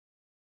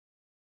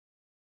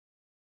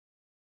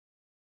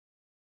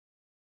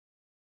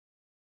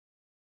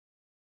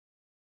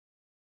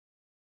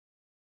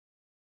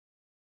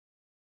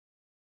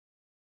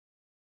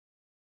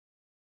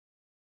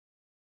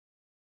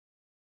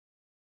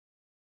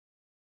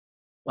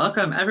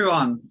Welcome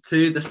everyone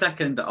to the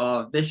second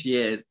of this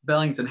year's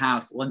Burlington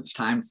House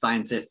Lunchtime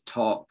Scientist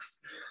Talks.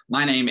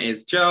 My name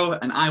is Joe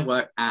and I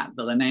work at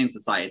the Linnean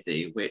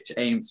Society, which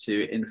aims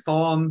to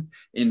inform,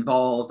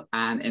 involve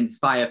and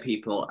inspire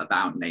people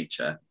about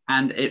nature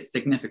and its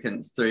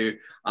significance through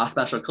our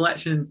special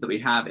collections that we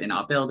have in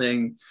our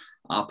building,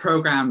 our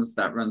programs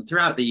that run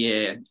throughout the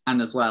year, and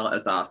as well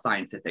as our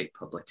scientific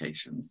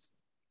publications.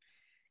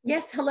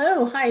 Yes,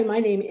 hello. Hi, my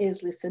name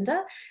is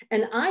Lucinda,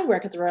 and I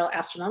work at the Royal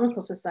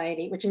Astronomical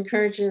Society, which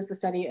encourages the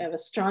study of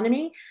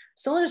astronomy,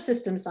 solar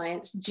system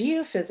science,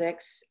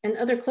 geophysics, and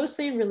other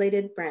closely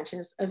related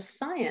branches of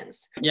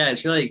science. Yeah,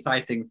 it's really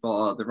exciting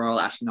for the Royal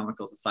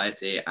Astronomical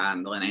Society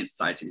and the Linnean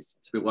Society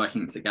to be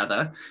working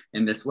together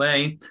in this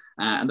way.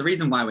 And the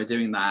reason why we're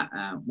doing that,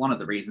 one of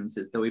the reasons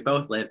is that we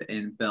both live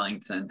in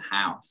Burlington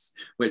House,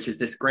 which is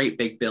this great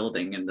big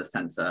building in the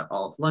centre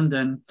of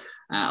London,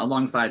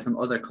 alongside some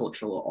other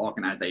cultural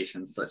organisations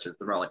such as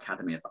the Royal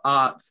Academy of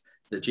Arts,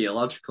 the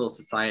Geological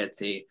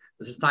Society,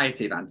 the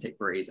Society of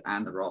Antiquaries,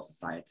 and the Royal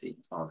Society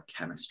of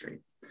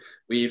Chemistry.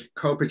 We've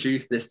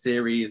co-produced this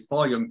series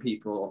for young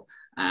people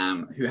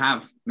who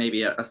have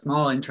maybe a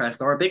small interest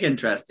or a big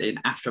interest in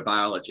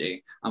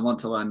astrobiology and want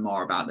to learn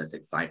more about this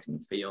exciting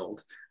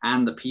field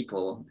and the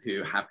people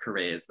who have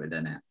careers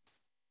within it.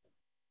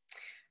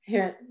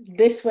 Here,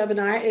 this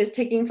webinar is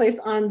taking place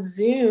on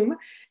Zoom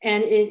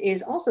and it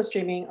is also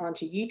streaming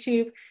onto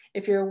YouTube.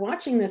 If you're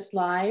watching this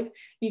live,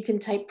 you can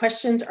type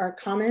questions or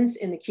comments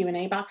in the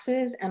Q&A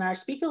boxes and our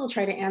speaker will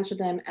try to answer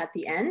them at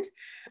the end.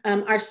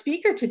 Our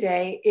speaker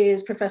today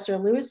is Professor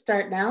Lewis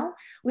Dartnell.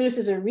 Lewis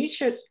is a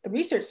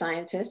research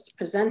scientist,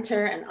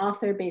 presenter, and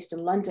author based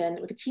in London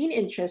with a keen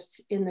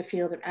interest in the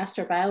field of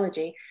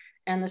astrobiology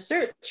and the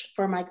search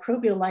for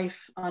microbial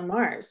life on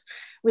Mars.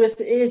 Lewis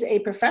is a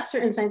professor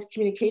in science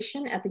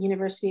communication at the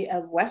University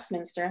of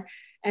Westminster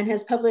and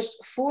has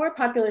published 4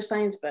 popular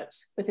science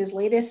books, with his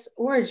latest,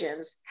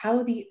 Origins,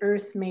 How the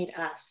Earth Made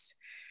Us,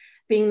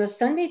 being the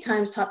Sunday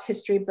Times top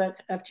history book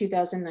of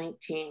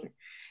 2019.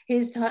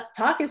 His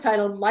talk is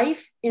titled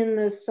Life in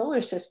the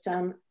Solar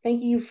System.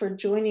 Thank you for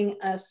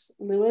joining us,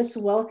 Lewis.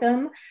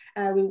 Welcome.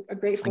 We are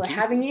grateful for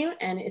having you,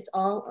 and it's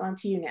all on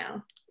to you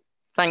now.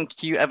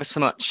 Thank you ever so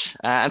much.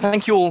 And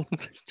thank you all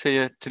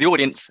to the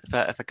audience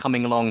for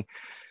coming along.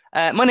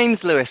 My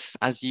name's Lewis,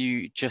 as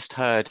you just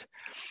heard.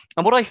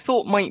 And what I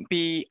thought might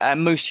be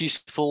most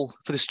useful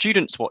for the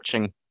students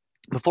watching,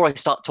 before I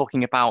start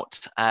talking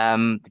about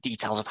the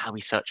details of how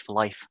we search for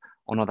life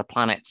on other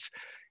planets,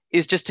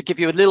 is just to give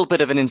you a little bit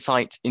of an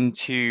insight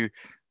into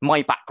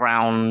my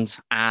background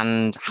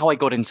and how I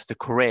got into the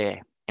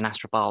career in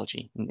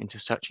astrobiology, into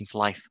searching for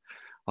life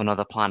on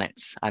other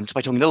planets. Just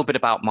by talking a little bit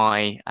about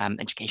my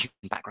education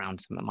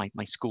background,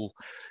 my school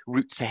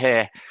roots to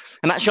here.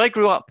 And actually I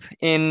grew up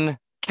in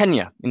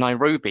Kenya, in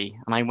Nairobi,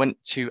 and I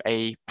went to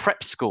a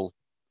prep school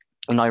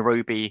in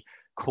Nairobi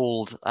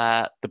called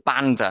the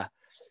Banda,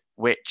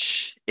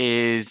 which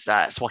is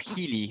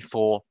Swahili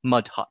for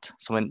mud hut.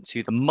 So I went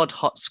to the mud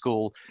hut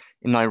school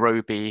in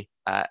Nairobi,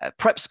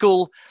 prep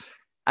school,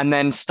 and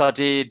then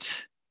studied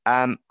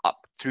up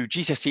through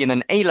GCSE and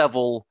then A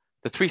Level,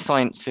 the 3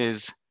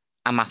 sciences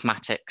and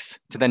mathematics,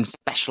 to then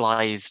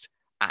specialized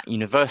at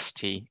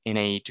university in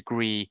a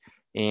degree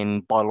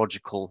in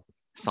biological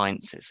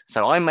sciences.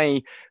 So I'm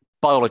a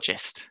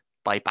biologist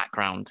by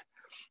background.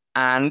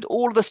 And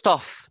all of the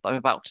stuff that I'm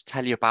about to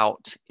tell you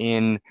about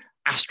in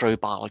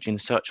astrobiology and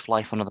the search for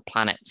life on other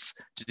planets,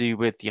 to do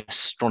with the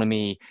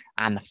astronomy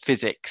and the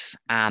physics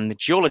and the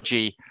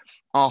geology,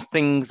 are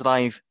things that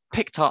I've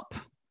picked up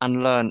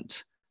and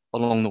learnt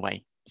along the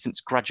way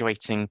since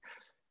graduating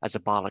as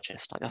a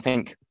biologist. I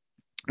think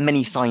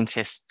many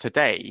scientists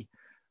today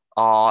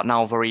are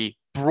now very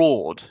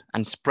broad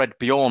and spread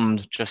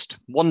beyond just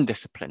one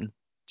discipline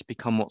to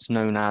become what's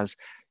known as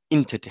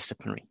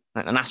interdisciplinary.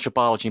 And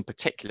astrobiology in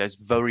particular is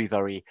very,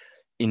 very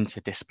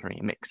interdisciplinary.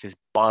 It mixes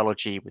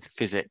biology with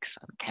physics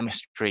and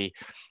chemistry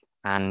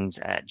and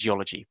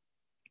geology.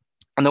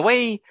 And the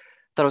way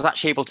that I was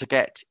actually able to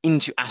get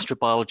into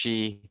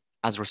astrobiology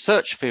as a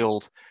research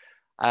field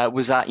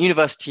was at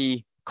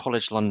University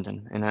College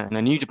London in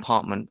a new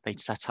department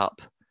they'd set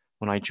up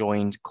when I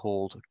joined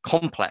called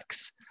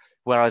Complex,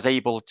 where I was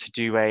able to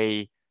do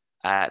a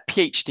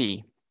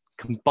PhD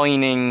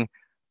combining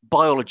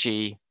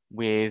biology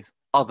with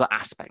other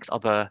aspects,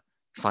 other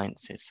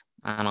sciences.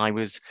 And I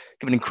was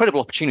given an incredible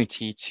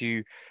opportunity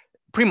to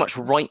pretty much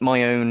write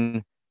my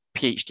own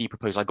PhD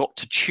proposal. I got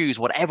to choose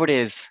whatever it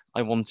is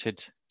I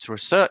wanted to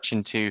research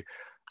into,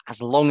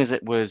 as long as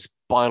it was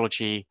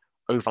biology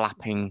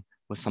overlapping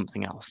with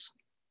something else.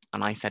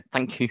 And I said,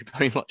 thank you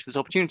very much for this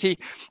opportunity.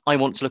 I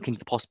want to look into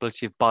the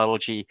possibility of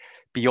biology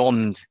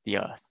beyond the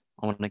Earth.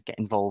 I want to get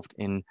involved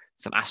in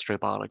some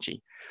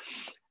astrobiology.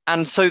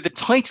 And so the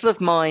title of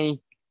my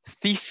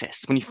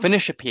thesis, when you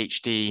finish a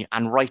PhD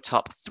and write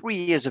up 3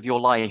 years of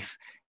your life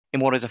in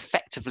what is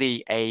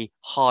effectively a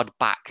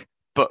hardback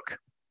book,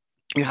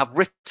 you have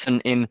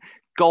written in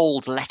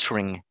gold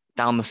lettering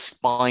down the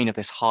spine of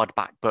this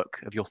hardback book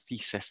of your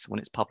thesis when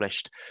it's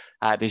published.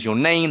 There's your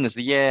name, there's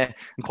the year,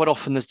 and quite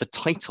often there's the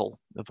title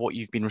of what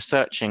you've been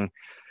researching.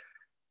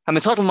 And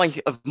the title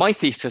of my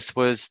thesis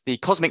was The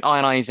Cosmic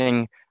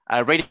Ionizing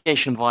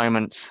Radiation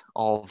Environment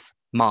of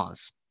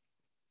Mars,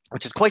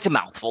 which is quite a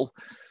mouthful.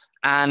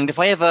 And if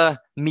I ever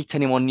meet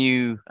anyone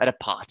new at a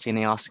party and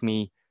they ask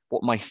me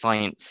what my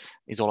science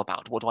is all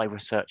about, what do I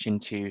research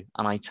into,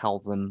 and I tell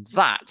them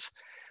that,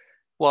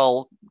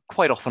 well,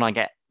 quite often I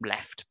get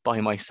left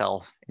by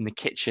myself in the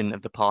kitchen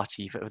of the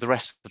party for the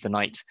rest of the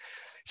night.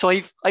 So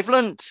I've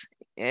learnt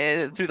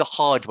through the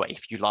hard way,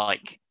 if you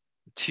like,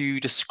 to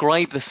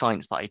describe the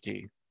science that I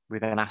do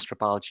within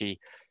astrobiology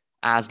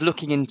as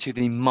looking into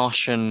the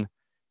Martian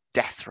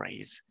death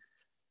rays.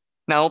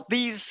 Now,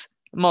 these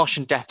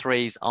Martian death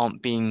rays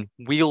aren't being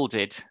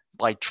wielded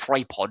by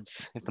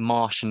tripods if the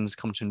Martians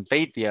come to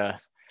invade the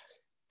Earth.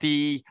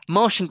 The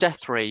Martian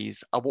death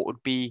rays are what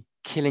would be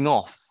killing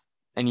off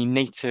any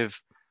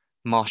native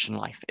Martian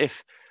life.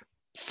 If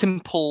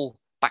simple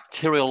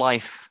bacterial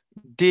life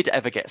did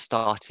ever get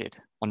started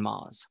on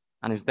Mars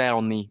and is there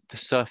on the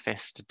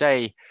surface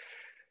today,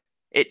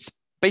 it's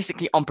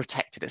basically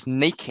unprotected. It's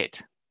naked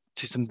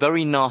to some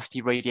very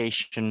nasty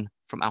radiation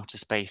from outer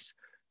space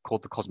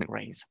called the cosmic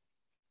rays.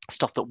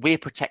 Stuff that we're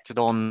protected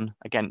on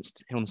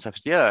against here on the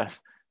surface of the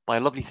Earth by a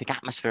lovely thick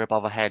atmosphere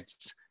above our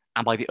heads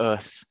and by the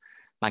Earth's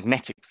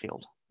magnetic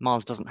field.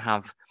 Mars doesn't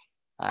have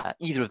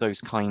either of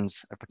those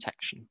kinds of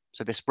protection.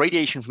 So this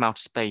radiation from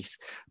outer space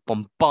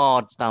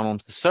bombards down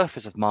onto the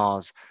surface of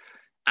Mars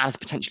and is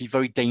potentially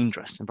very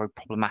dangerous and very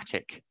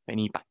problematic for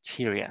any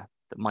bacteria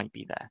that might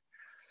be there.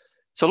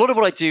 So a lot of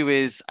what I do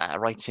is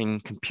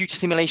writing computer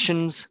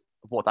simulations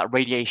of what that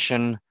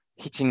radiation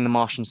hitting the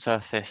Martian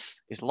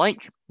surface is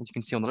like, as you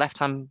can see on the left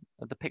hand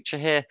of the picture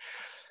here,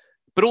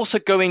 but also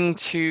going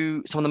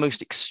to some of the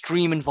most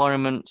extreme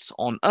environments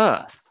on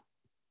Earth,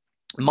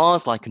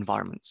 Mars-like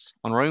environments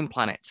on our own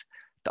planet,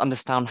 to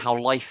understand how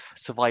life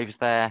survives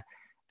there,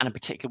 and in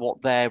particular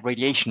what their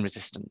radiation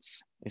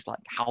resistance is like.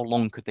 How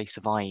long could they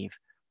survive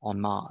on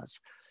Mars?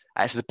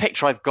 So the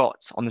picture I've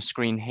got on the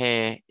screen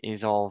here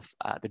is of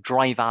the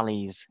dry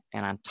valleys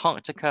in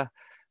Antarctica,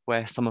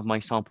 where some of my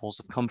samples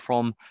have come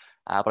from,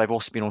 but I've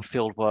also been on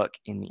field work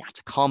in the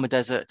Atacama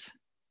Desert,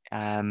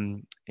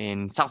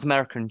 in South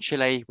America and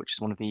Chile, which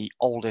is one of the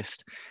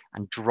oldest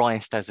and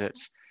driest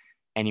deserts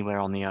anywhere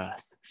on the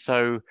Earth.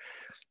 So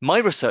my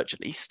research,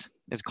 at least,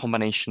 is a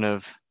combination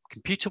of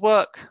computer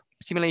work,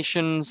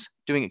 simulations,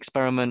 doing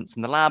experiments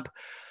in the lab,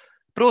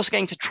 but also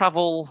getting to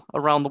travel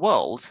around the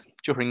world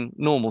during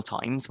normal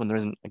times when there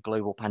isn't a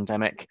global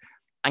pandemic,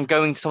 and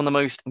going to some of the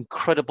most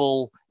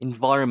incredible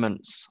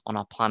environments on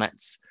our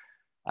planet,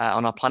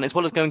 as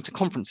well as going to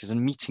conferences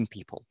and meeting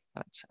people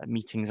at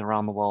meetings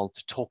around the world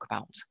to talk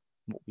about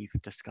what we've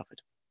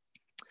discovered.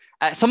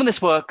 Some of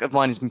this work of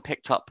mine has been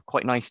picked up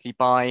quite nicely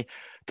by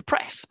the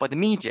press, by the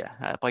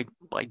media,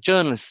 by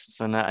journalists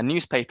and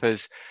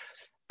newspapers.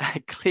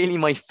 Clearly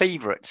my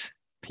favorite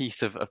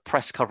piece of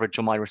press coverage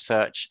on my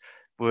research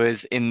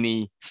was in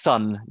the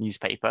Sun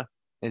newspaper,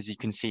 as you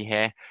can see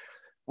here,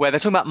 where they're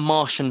talking about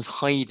Martians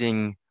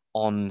hiding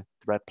on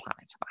the red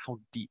planet, about how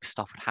deep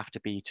stuff would have to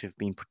be to have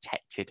been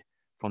protected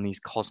from these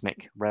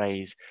cosmic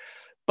rays.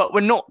 But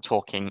we're not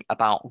talking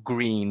about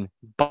green,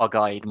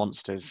 bug-eyed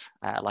monsters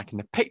like in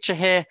the picture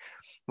here.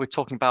 We're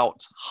talking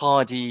about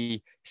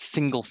hardy,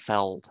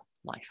 single-celled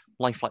life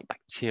like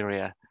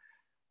bacteria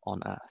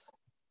on Earth.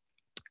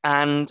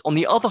 And on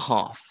the other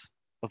half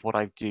of what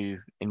I do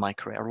in my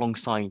career,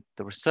 alongside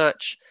the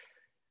research,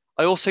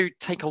 I also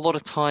take a lot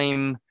of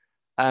time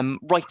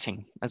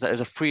writing as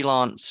a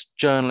freelance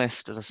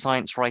journalist, as a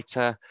science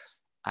writer,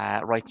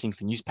 writing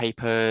for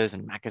newspapers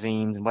and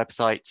magazines and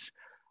websites,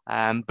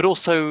 but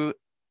also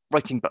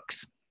writing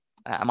books.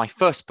 My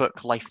first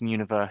book, Life in the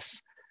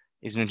Universe,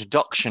 is an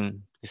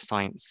introduction to the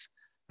science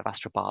of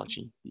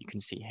astrobiology that you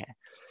can see here.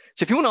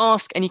 So if you want to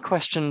ask any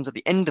questions at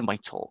the end of my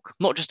talk,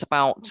 not just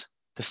about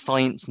the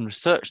science and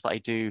research that I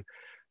do,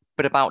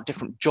 but about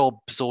different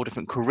jobs or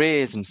different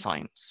careers in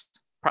science,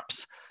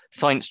 perhaps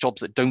science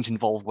jobs that don't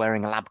involve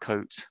wearing a lab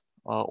coat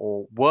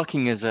or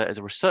working as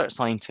a research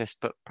scientist,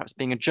 but perhaps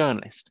being a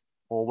journalist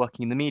or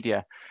working in the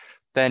media,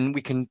 then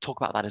we can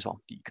talk about that as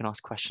well. You can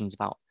ask questions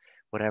about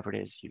whatever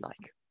it is you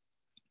like.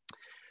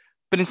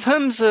 But in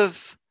terms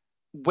of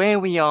where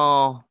we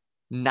are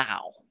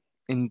now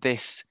in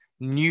this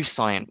new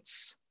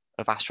science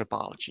of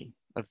astrobiology,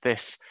 of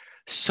this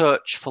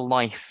search for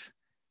life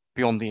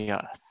beyond the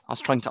Earth, I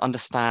was trying to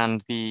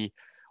understand the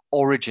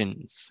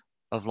origins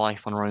of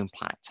life on our own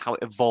planet, how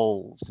it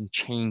evolves and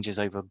changes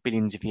over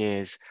billions of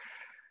years,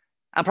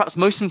 and perhaps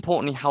most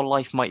importantly, how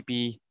life might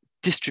be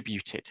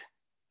distributed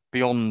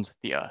beyond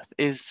the Earth.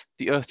 Is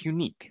the Earth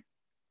unique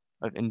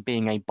in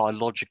being a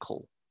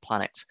biological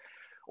planet?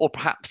 Or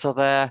perhaps are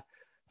there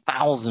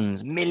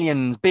thousands,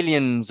 millions,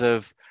 billions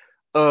of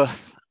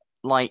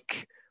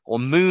Earth-like or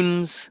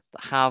moons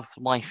that have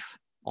life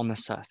on the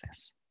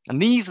surface?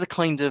 And these are the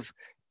kind of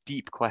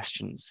deep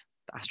questions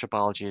that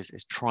astrobiology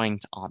is trying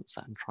to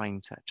answer and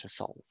trying to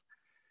solve.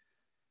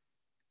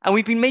 And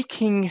we've been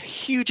making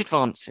huge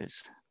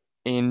advances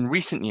in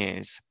recent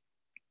years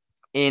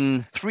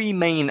in three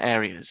main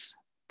areas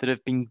that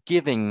have been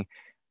giving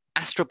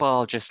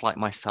astrobiologists like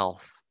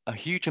myself a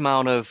huge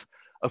amount of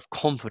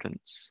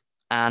confidence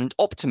and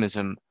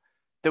optimism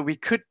that we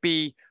could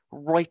be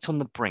right on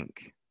the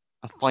brink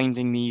of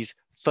finding these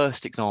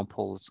first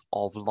examples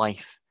of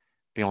life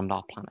beyond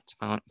our planet,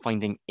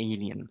 finding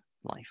alien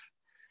life.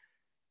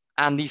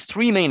 And these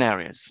three main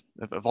areas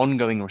of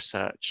ongoing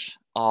research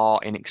are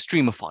in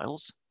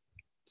extremophiles,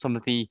 some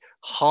of the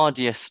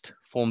hardiest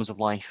forms of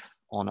life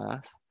on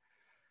Earth,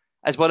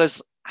 as well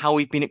as how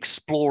we've been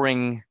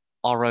exploring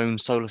our own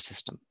solar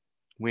system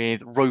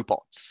with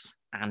robots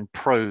and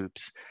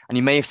probes. And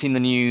you may have seen the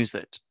news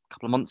that a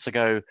couple of months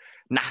ago,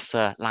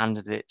 NASA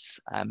landed its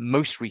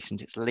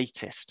its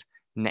latest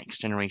next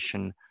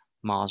generation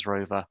Mars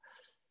rover.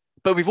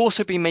 But we've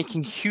also been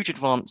making huge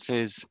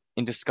advances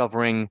in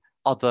discovering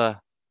other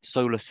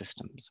solar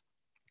systems,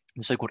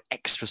 the so-called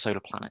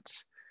extrasolar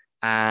planets,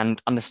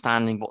 and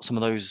understanding what some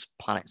of those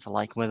planets are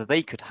like and whether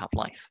they could have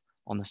life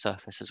on the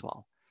surface as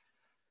well.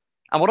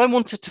 And what I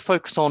wanted to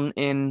focus on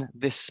in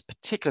this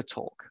particular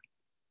talk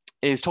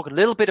is talk a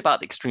little bit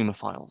about the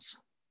extremophiles,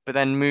 but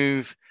then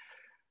move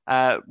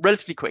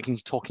relatively quickly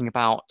into talking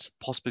about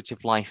the possibility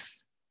of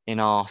life in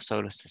our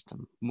solar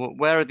system.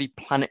 Where are the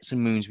planets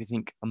and moons we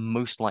think are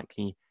most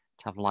likely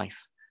to have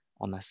life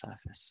on their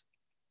surface?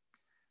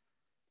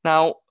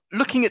 Now,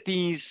 looking at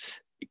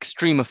these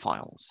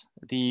extremophiles,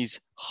 these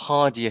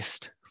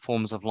hardiest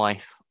forms of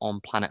life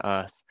on planet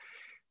Earth,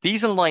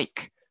 these are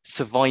like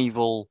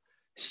survival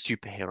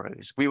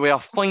superheroes. We are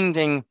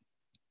finding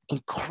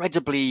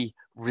incredibly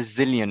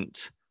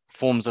resilient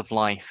forms of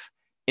life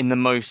in the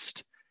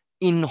most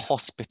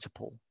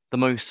inhospitable, the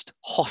most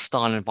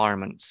hostile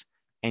environments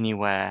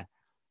anywhere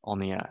on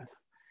the Earth.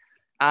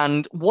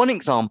 And one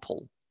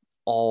example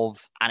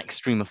of an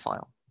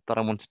extremophile that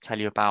I want to tell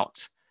you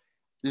about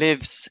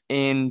lives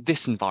in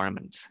this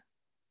environment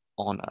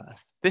on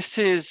Earth. This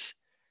is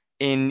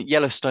in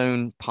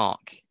Yellowstone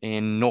Park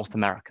in North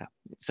America.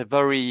 It's a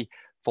very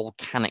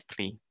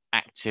volcanically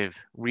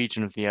active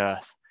region of the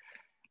Earth.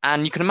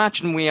 And you can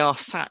imagine we are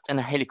sat in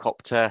a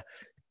helicopter,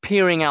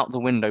 peering out the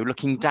window,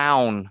 looking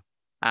down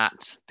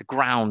at the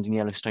ground in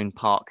Yellowstone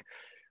Park,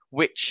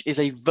 which is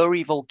a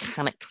very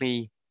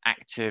volcanically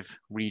active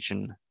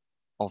region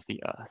of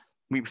the Earth.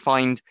 We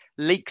find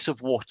lakes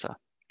of water,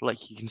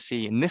 like you can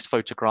see in this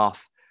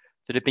photograph,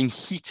 that are being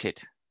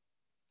heated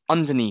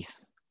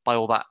underneath by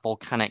all that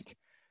volcanic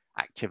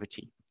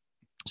activity.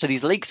 So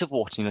these lakes of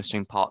water in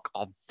Yellowstone Park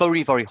are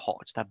very, very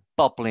hot. They're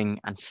bubbling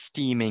and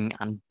steaming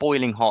and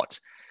boiling hot,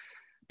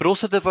 but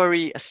also they're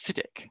very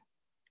acidic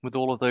with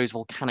all of those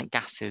volcanic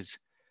gases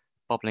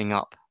bubbling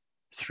up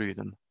through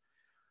them.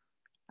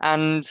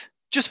 And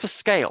just for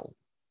scale,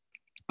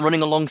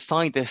 running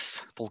alongside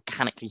this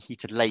volcanically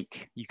heated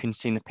lake, you can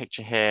see in the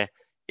picture here,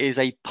 is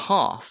a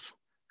path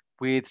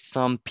with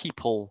some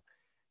people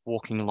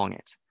walking along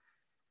it.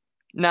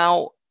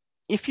 Now,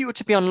 if you were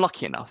to be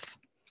unlucky enough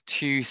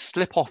to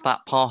slip off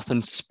that path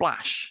and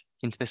splash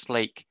into this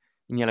lake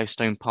in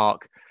Yellowstone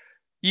Park,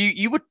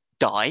 you would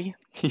die.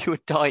 You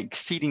would die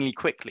exceedingly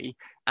quickly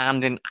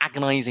and in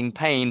agonizing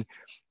pain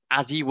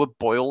as you were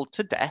boiled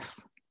to death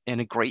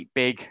in a great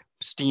big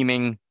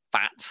steaming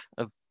vat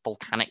of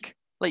volcanic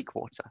lake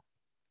water.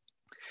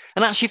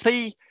 And actually, if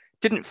they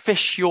didn't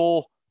fish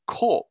your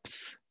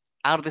corpse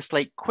out of this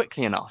lake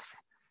quickly enough,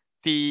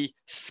 the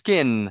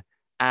skin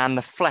and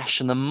the flesh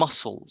and the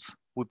muscles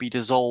would be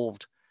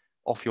dissolved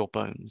off your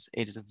bones.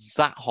 It is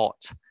that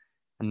hot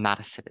and that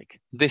acidic.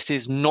 This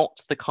is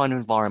not the kind of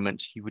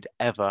environment you would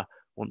ever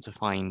want to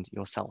find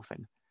yourself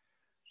in.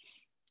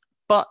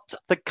 But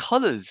the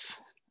colors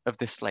of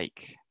this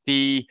lake,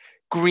 the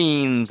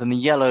greens and the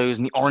yellows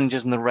and the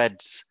oranges and the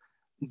reds,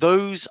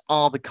 those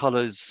are the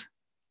colors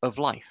of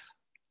life.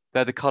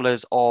 They're the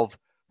colors of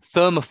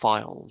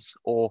thermophiles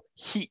or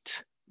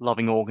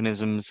heat-loving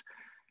organisms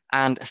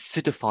and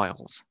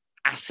acidophiles,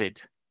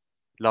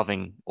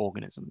 acid-loving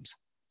organisms.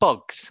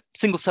 Bugs,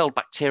 single-celled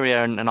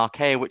bacteria and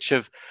archaea, which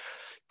have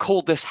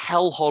called this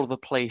hellhole of a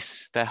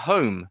place their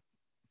home,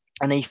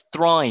 and they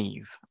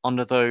thrive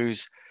under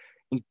those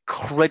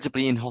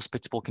incredibly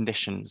inhospitable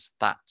conditions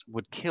that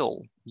would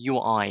kill you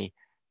or I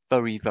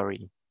very,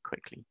 very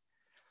quickly.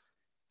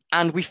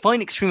 And we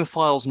find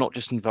extremophiles not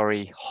just in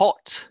very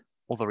hot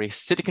or very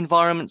acidic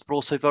environments, but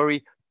also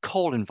very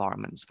cold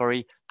environments,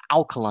 very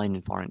alkaline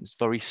environments,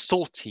 very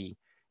salty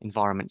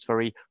environments,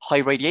 very high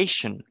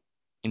radiation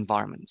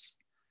environments.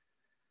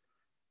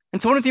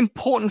 And so one of the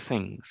important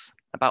things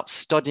about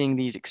studying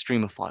these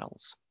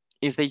extremophiles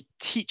is they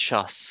teach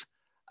us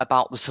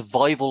about the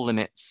survival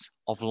limits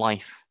of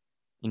life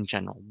in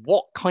general.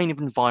 What kind of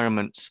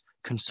environments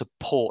can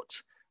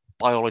support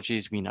biology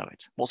as we know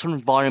it? What sort of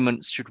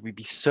environments should we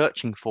be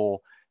searching for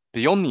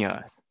beyond the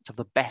Earth to have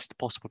the best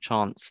possible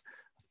chance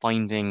of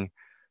finding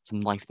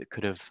some life that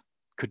could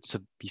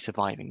be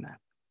surviving there?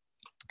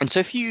 And so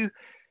if you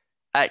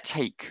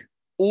take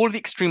all of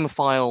the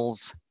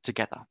extremophiles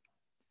together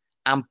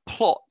and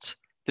plot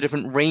the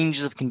different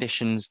ranges of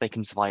conditions they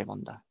can survive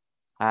under.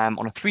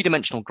 On a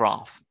three-dimensional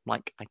graph,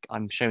 like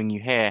I'm showing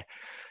you here,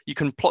 you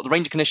can plot the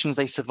range of conditions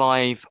they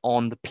survive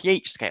on the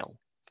pH scale,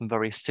 from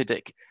very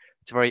acidic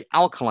to very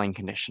alkaline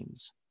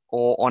conditions,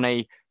 or on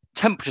a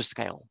temperature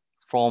scale,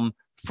 from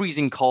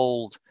freezing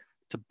cold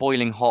to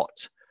boiling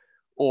hot,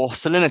 or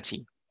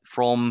salinity,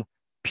 from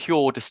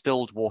pure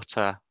distilled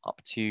water up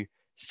to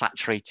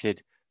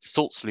saturated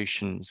salt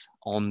solutions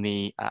on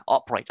the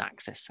upright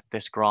axis of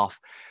this graph.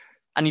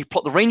 And you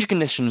plot the range of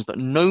conditions that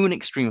known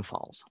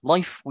extremophiles,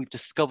 life we've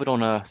discovered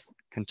on Earth,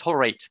 can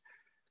tolerate,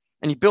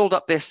 and you build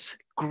up this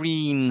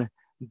green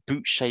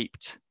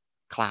boot-shaped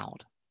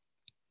cloud.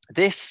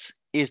 This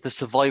is the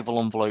survival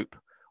envelope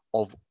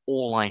of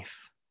all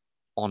life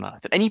on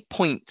Earth. At any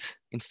point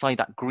inside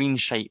that green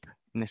shape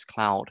in this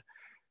cloud,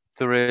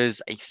 there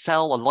is a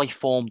cell, a life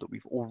form that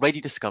we've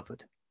already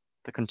discovered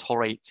that can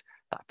tolerate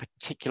that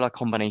particular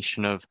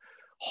combination of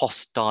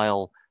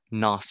hostile,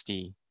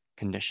 nasty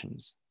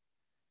conditions.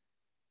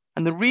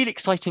 And the really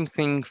exciting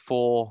thing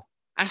for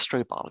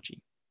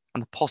astrobiology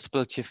and the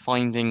possibility of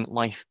finding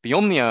life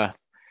beyond the Earth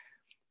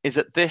is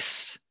that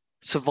this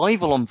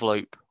survival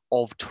envelope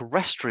of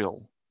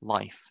terrestrial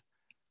life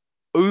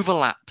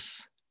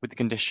overlaps with the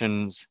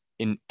conditions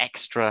in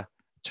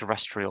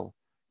extraterrestrial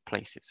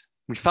places.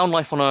 We found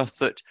life on Earth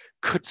that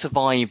could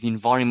survive the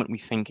environment we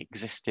think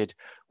existed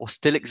or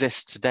still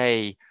exists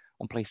today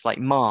on places like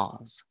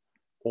Mars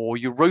or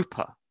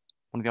Europa,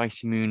 one of the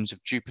icy moons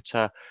of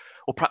Jupiter,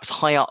 or perhaps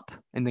high up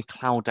in the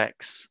cloud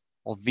decks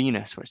of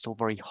Venus, where it's still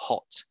very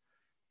hot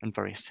and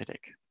very acidic.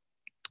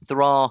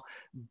 There are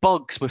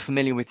bugs we're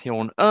familiar with here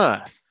on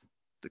Earth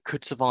that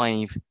could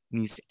survive in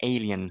these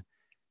alien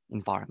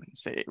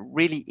environments. It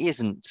really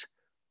isn't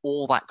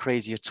all that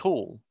crazy at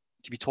all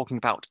to be talking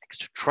about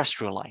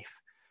extraterrestrial life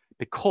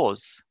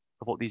because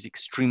of what these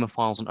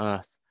extremophiles on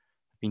Earth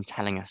have been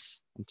telling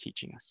us and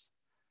teaching us.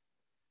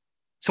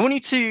 So I want you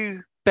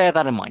to bear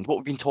that in mind, what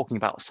we've been talking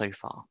about so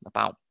far,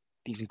 about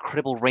these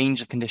incredible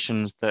range of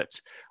conditions that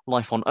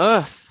life on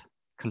Earth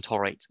can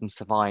tolerate and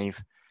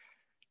survive.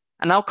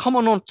 And now come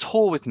on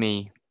tour with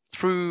me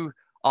through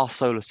our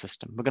solar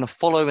system. We're going to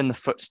follow in the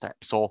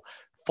footsteps or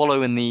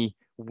follow in the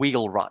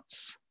wheel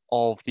ruts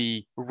of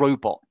the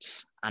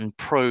robots and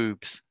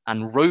probes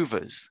and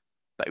rovers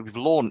that we've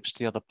launched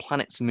to the other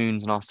planets and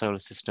moons in our solar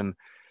system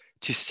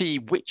to see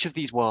which of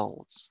these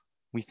worlds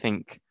we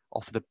think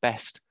offer the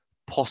best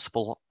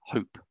possible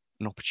hope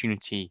and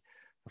opportunity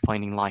for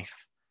finding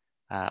life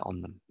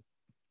on them.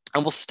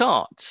 And we'll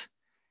start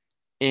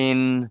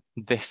in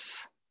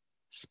this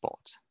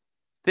spot.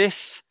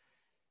 This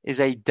is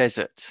a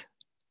desert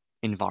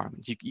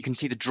environment. You can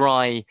see the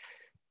dry,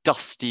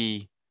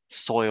 dusty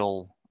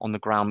soil on the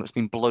ground that's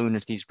been blown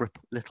into these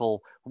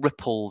little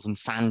ripples and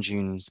sand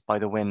dunes by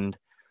the wind.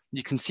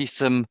 You can see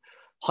some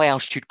high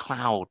altitude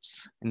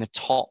clouds in the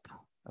top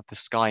of the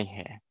sky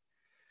here.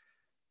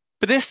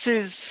 But this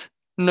is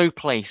no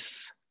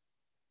place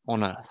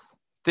on Earth.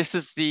 This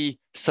is the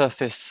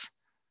surface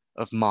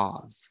of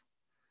Mars.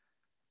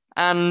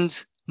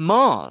 And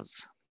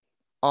Mars,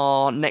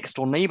 our next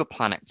door neighbor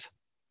planet,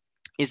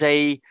 is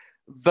a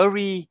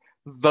very,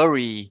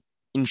 very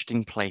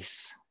interesting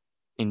place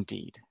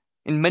indeed.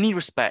 In many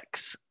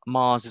respects,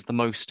 Mars is the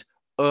most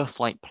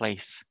Earth-like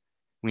place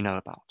we know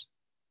about.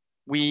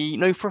 We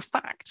know for a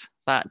fact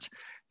that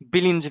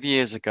billions of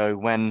years ago,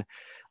 when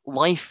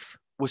life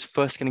was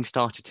first getting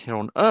started here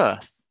on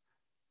Earth,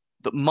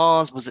 that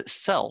Mars was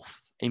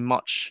itself a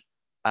much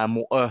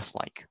more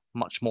Earth-like,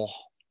 much more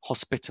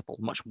hospitable,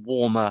 much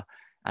warmer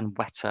and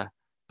wetter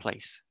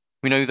place.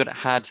 We know that it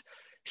had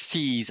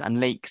seas and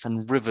lakes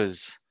and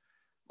rivers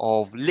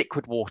of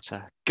liquid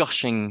water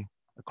gushing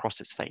across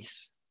its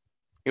face.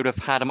 It would have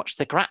had a much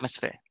thicker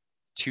atmosphere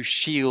to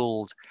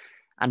shield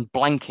and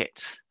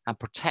blanket and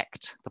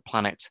protect the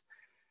planet.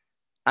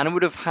 And it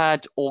would have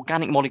had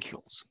organic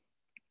molecules.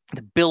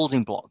 The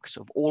building blocks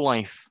of all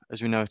life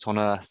as we know it on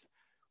Earth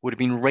would have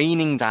been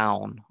raining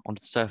down onto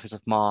the surface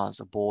of Mars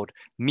aboard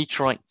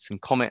meteorites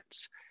and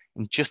comets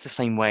in just the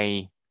same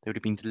way they would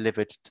have been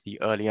delivered to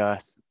the early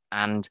Earth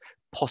and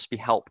possibly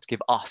helped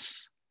give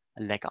us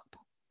a leg up,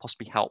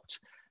 possibly helped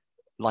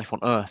life on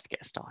Earth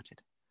get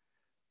started.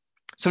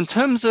 So in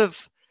terms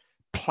of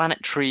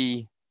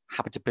planetary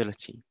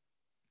habitability,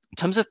 in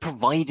terms of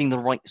providing the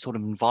right sort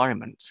of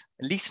environment,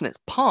 at least in its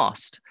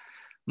past,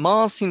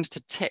 Mars seems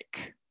to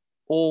tick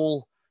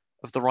all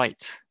of the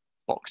right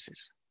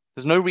boxes.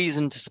 There's no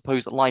reason to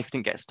suppose that life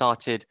didn't get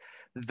started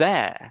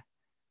there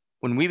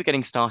when we were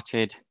getting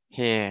started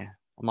here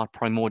on our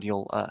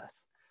primordial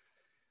Earth.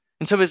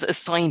 And so as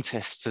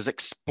scientists, as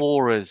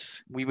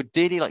explorers, we would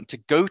dearly like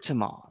to go to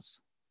Mars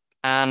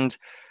and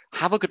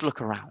have a good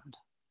look around,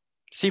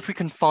 see if we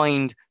can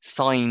find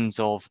signs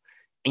of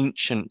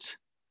ancient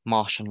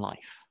Martian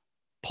life,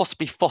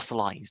 possibly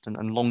fossilized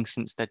and long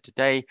since dead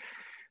today,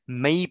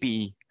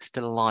 maybe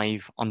still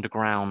alive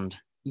underground,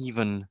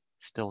 even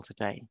still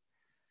today.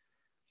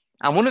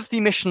 And one of the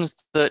missions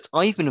that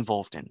I've been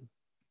involved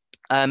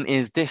in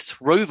is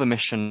this rover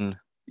mission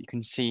that you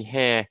can see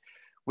here,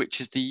 which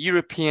is the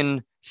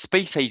European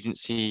space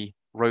agency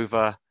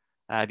rover,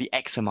 the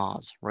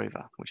ExoMars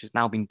rover, which has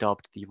now been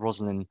dubbed the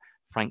Rosalind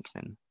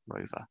Franklin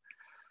rover.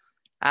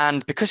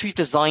 And because we've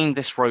designed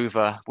this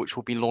rover, which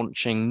will be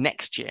launching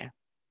next year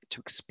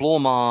to explore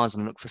Mars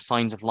and look for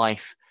signs of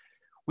life,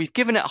 we've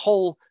given it a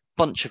whole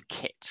bunch of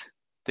kit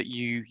that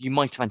you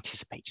might have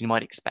anticipated, you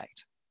might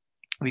expect.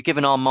 We've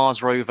given our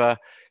Mars rover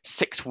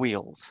 6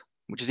 wheels,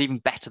 which is even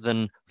better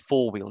than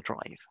 4-wheel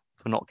drive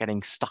for not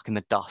getting stuck in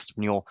the dust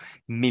when you're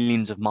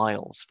millions of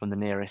miles from the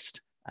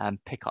nearest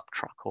pickup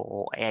truck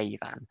or AA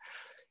van.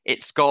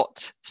 It's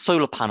got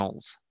solar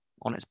panels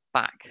on its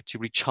back to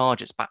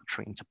recharge its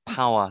battery and to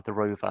power the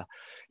rover.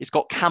 It's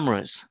got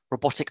cameras,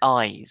 robotic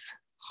eyes,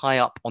 high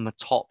up on the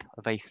top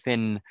of a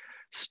thin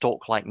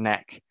stalk-like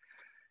neck.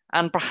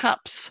 And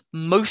perhaps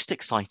most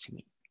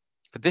excitingly,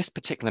 for this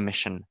particular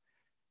mission,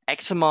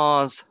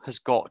 ExoMars has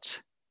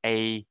got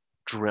a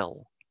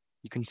drill.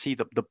 You can see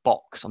that the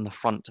box on the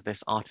front of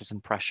this artist's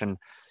impression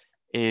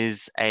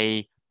is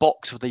a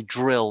box with a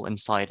drill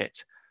inside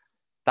it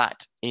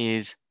that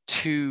is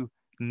 2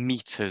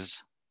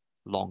 meters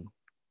long.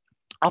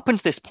 Up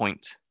until this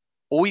point,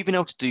 all we've been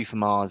able to do for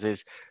Mars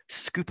is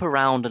scoop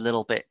around a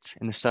little bit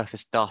in the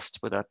surface dust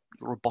with a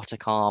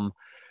robotic arm,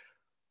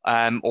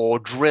 or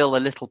drill a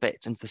little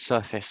bit into the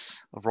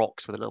surface of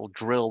rocks with a little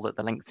drill at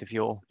the length of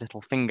your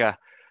little finger.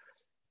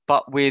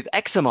 But with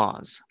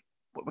ExoMars,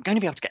 we're going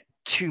to be able to get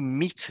 2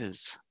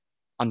 meters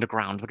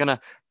underground. We're going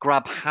to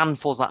grab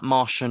handfuls of that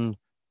Martian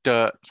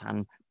dirt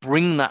and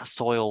bring that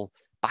soil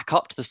back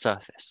up to the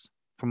surface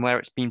from where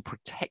it's been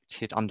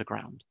protected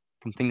underground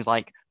from things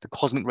like the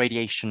cosmic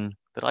radiation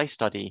that I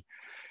study,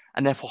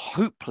 and therefore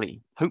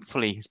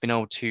hopefully has been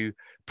able to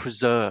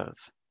preserve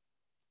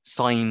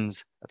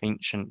signs of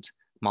ancient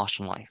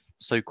Martian life,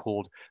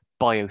 so-called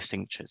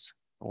biosignatures,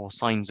 or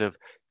signs of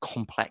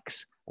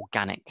complex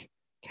organic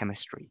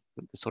chemistry,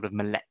 the sort of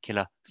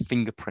molecular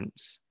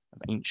fingerprints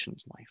of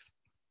ancient life.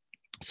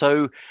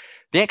 So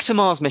the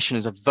ExoMars mission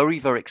is a very,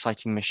 very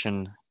exciting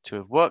mission to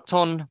have worked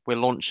on. We're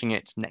launching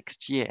it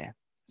next year,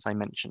 as I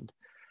mentioned.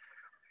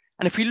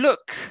 And if we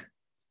look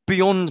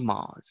beyond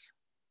Mars,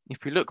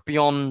 if we look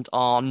beyond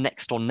our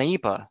next door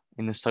neighbor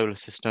in the solar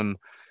system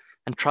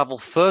and travel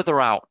further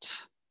out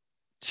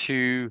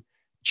to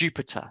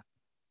Jupiter,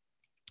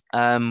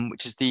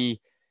 which is the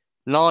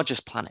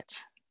largest planet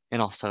in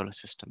our solar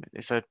system.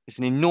 It's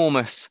an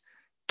enormous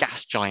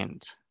gas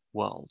giant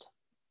world.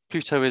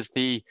 Pluto is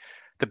the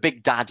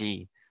big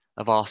daddy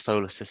of our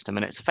solar system,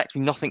 and it's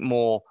effectively nothing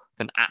more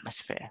than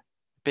atmosphere,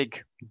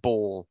 big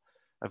ball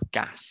of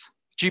gas.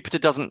 Jupiter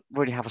doesn't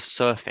really have a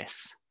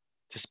surface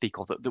to speak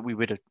of that we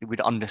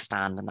would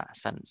understand in that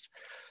sense.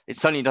 It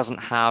certainly doesn't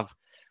have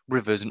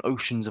rivers and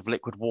oceans of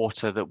liquid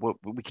water that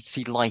we could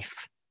see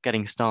life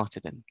getting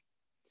started in.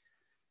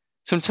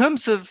 So in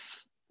terms of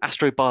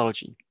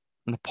astrobiology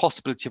and the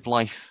possibility of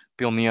life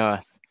beyond the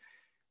Earth,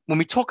 when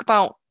we talk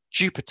about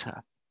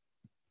Jupiter,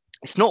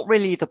 it's not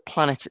really the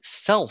planet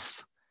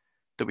itself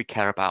that we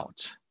care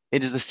about.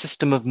 It is the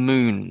system of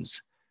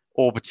moons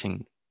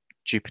orbiting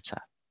Jupiter,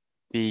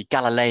 the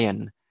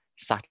Galilean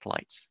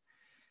satellites.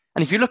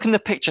 And if you look in the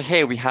picture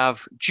here, we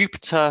have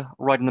Jupiter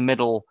right in the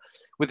middle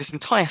with this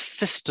entire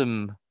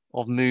system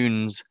of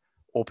moons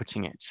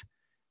orbiting it,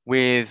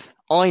 with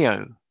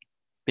Io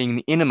being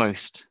the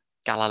innermost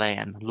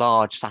Galilean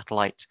large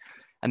satellite,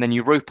 and then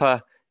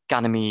Europa,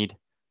 Ganymede,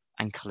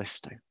 and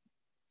Callisto.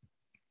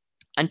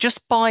 And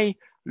just by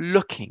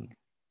looking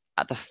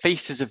at the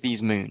faces of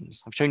these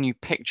moons, I've shown you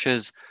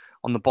pictures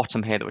on the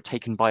bottom here that were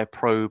taken by a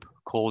probe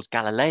called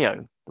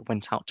Galileo that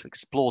went out to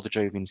explore the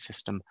Jovian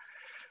system.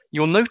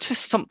 You'll notice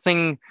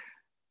something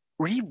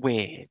really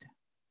weird,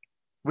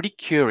 really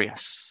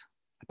curious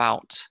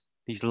about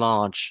these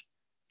large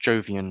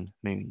Jovian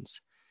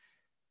moons.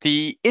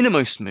 The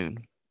innermost moon,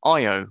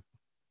 Io,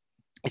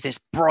 is this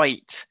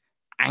bright,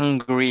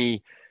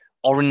 angry,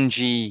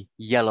 orangey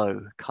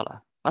yellow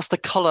color. That's the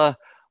color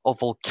of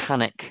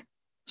volcanic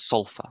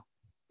sulfur.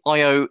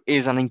 Io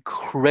is an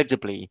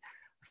incredibly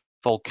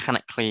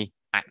volcanically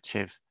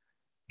active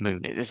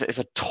moon. It's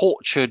a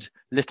tortured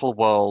little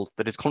world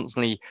that is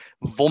constantly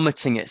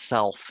vomiting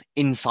itself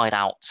inside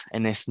out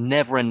in this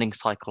never-ending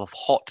cycle of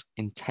hot,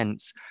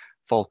 intense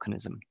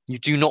volcanism. You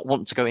do not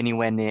want to go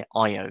anywhere near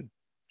Io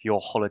for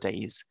your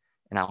holidays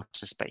in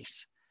outer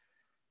space.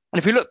 And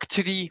if we look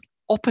to the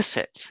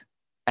opposite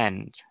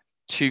end,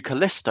 to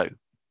Callisto,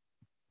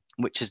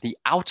 which is the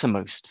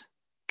outermost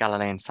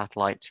Galilean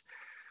satellite,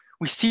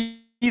 we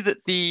see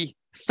that the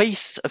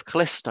face of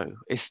Callisto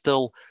is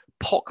still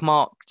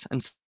pockmarked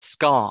and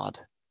scarred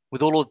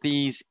with all of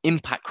these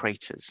impact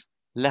craters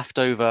left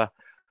over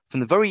from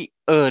the very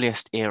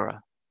earliest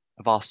era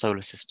of our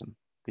solar system,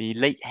 the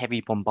late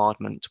heavy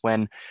bombardment,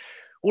 when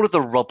all of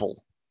the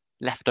rubble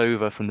left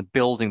over from the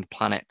building of the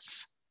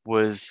planets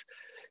was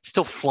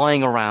still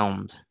flying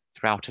around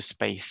through outer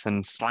space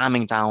and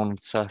slamming down on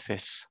the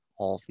surface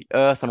of the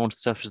Earth and onto the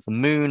surface of the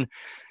Moon,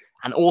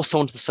 and also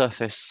onto the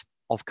surface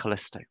of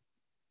Callisto.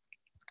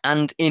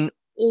 And in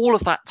all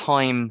of that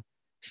time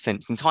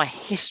since, the entire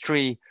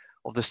history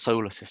of the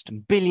solar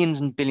system, billions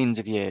and billions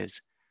of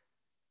years,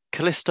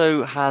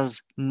 Callisto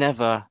has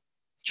never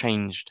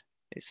changed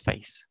its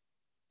face.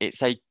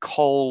 It's a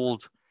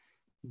cold,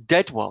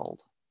 dead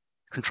world,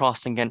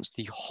 contrasting against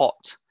the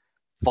hot,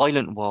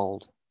 violent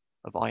world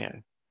of Io.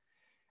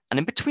 And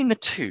in between the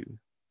two,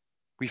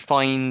 we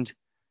find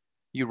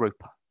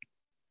Europa.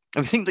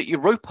 And we think that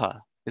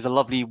Europa is a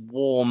lovely,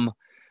 warm,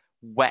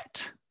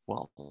 wet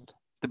world.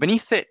 But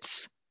beneath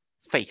its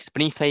face,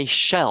 beneath a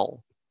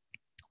shell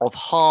of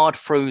hard,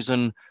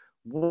 frozen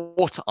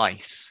water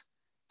ice,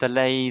 there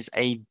lays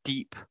a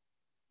deep,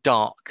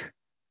 dark,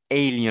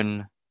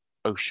 alien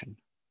ocean.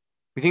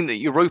 We think that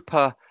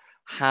Europa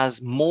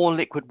has more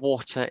liquid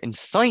water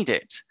inside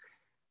it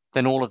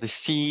than all of the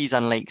seas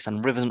and lakes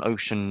and rivers and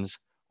oceans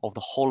of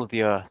the whole of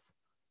the Earth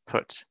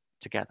put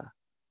together.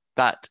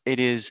 That it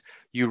is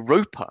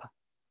Europa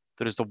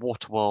that is the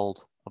water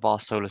world of our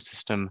solar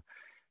system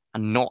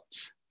and not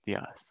the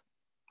Earth.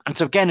 And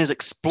so again, as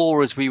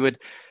explorers, we would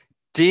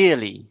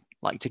dearly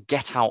like to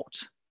get out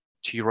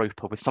to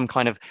Europa with some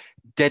kind of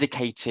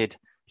dedicated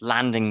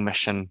landing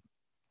mission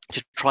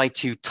to try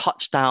to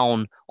touch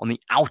down on the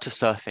outer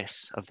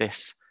surface of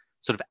this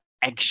sort of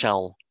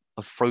eggshell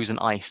of frozen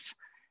ice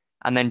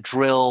and then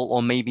drill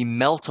or maybe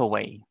melt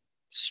away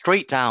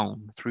straight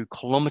down through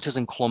kilometers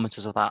and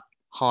kilometers of that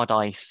hard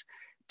ice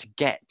to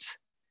get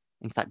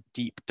into that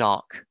deep,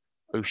 dark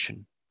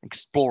ocean,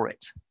 explore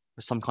it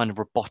with some kind of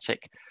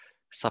robotic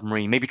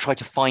submarine, maybe try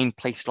to find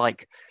places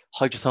like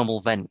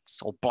hydrothermal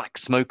vents or black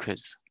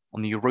smokers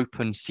on the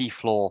European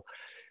seafloor,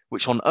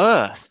 which on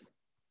Earth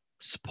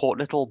support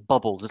little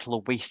bubbles,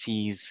 little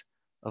oases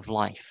of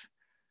life.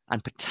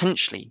 And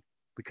potentially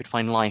we could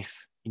find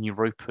life in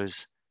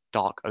Europa's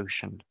dark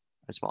ocean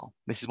as well.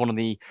 This is one of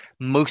the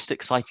most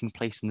exciting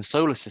places in the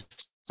solar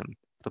system,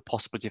 the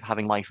possibility of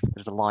having life that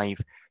is alive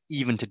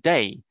even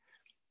today,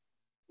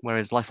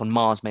 whereas life on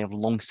Mars may have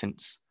long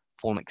since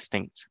fallen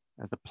extinct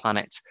as the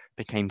planet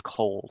became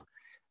cold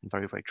and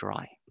very, very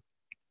dry.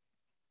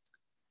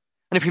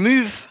 And if we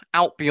move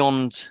out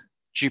beyond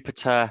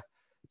Jupiter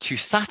to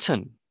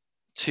Saturn,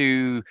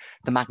 to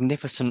the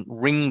magnificent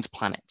ringed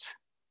planet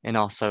in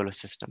our solar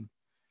system,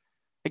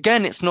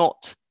 again, it's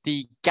not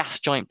the gas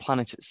giant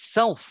planet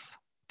itself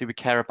that we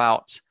care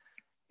about.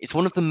 It's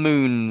one of the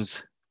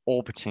moons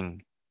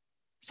orbiting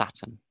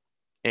Saturn.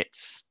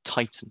 It's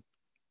Titan.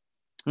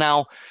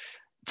 Now,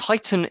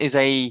 Titan is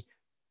a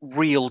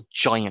real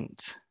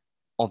giant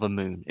of a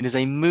moon. It is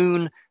a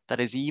moon that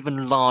is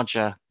even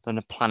larger than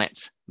the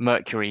planet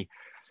Mercury.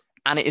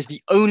 And it is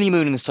the only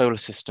moon in the solar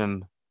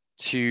system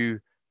to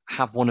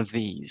have one of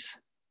these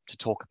to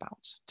talk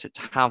about, to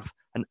have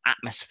an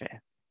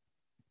atmosphere.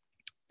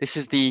 This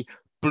is the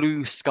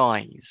blue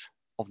skies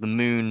of the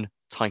moon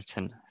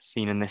Titan,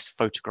 seen in this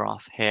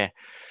photograph here.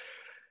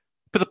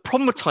 But the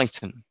problem with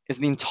Titan is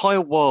the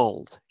entire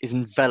world is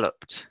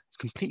enveloped, it's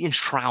completely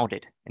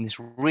enshrouded in this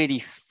really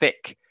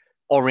thick,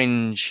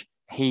 orange,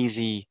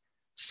 hazy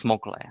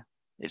smog layer.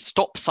 It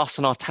stops us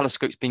and our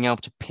telescopes being able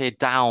to peer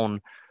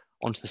down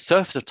onto the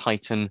surface of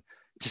Titan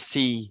to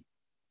see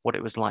what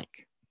it was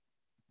like.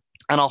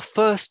 And our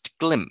first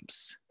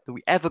glimpse that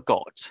we ever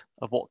got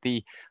of what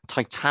the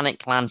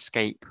Titanic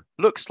landscape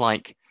looks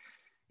like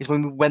is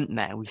when we went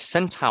there. We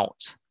sent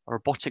out a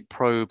robotic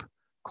probe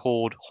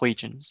called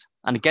Huygens.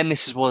 And again,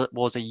 this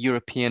was a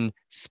European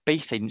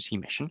Space Agency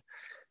mission,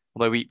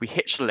 although we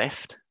hitched a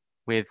lift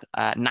with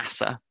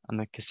NASA and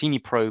the Cassini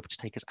probe to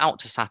take us out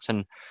to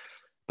Saturn.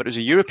 But it was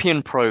a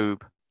European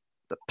probe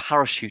that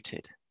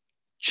parachuted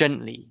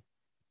gently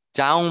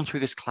down through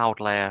this cloud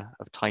layer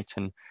of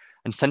Titan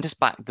and sent us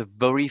back the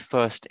very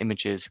first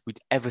images we'd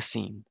ever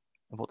seen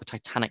of what the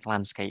Titanic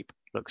landscape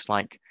looks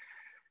like.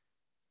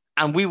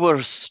 And we were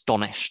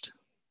astonished.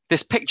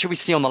 This picture we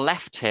see on the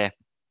left here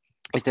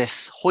is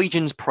this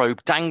Huygens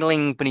probe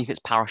dangling beneath its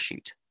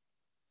parachute,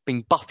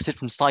 being buffeted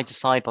from side to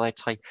side by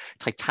the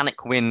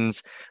Titanic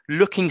winds,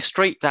 looking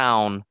straight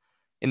down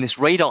in this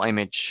radar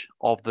image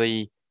of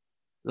the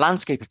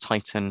landscape of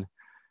Titan.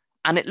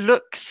 And it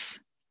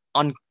looks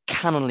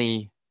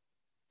uncannily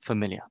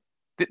familiar.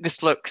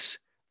 This looks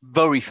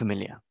very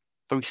familiar,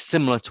 very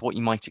similar to what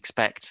you might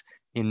expect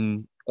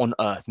on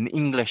Earth, in the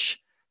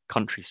English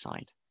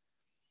countryside.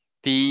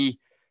 The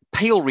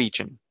pale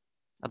region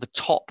at the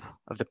top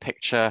of the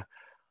picture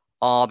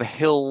are the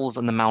hills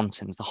and the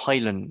mountains, the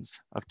highlands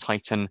of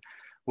Titan,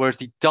 whereas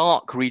the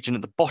dark region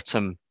at the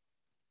bottom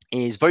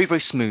is very,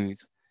 very smooth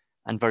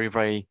and very,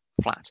 very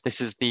flat.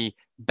 This is the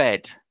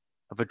bed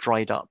of a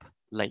dried up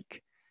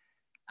lake.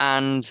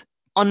 And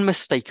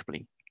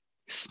unmistakably,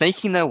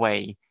 snaking their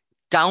way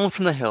down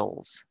from the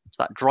hills to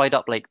that dried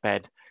up lake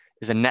bed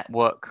is a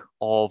network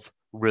of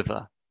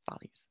river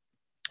valleys.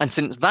 And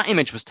since that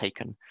image was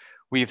taken,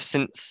 we have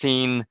since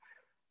seen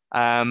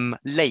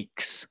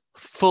lakes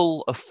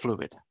full of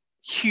fluid,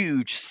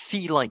 huge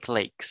sea-like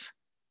lakes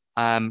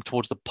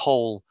towards the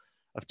pole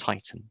of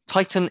Titan.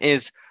 Titan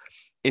is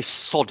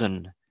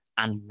sodden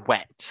and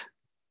wet.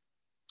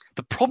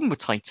 The problem with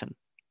Titan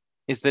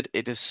is that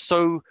it is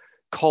so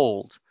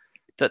cold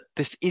that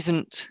this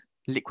isn't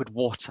liquid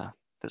water.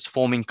 that's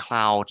forming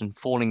cloud and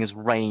falling as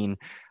rain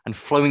and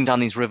flowing down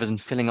these rivers and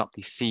filling up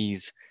these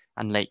seas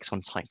and lakes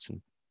on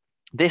Titan.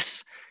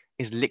 This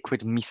is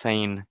liquid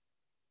methane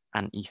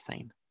and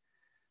ethane.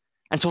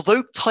 And so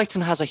although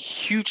Titan has a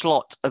huge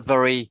lot of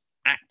very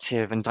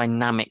active and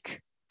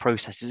dynamic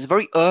processes, it's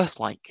very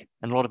Earth-like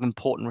in a lot of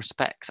important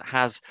respects. It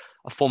has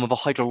a form of a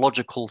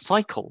hydrological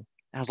cycle.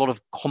 It has a lot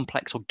of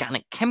complex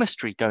organic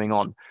chemistry going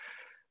on.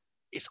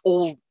 It's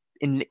all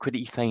in liquid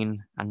ethane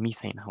and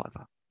methane,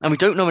 however. And we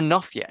don't know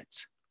enough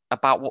yet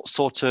about what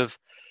sort of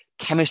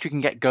chemistry can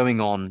get going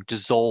on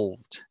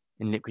dissolved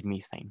in liquid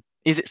methane.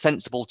 Is it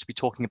sensible to be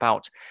talking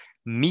about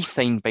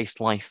methane-based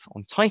life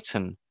on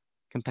Titan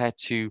compared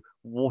to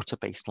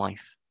water-based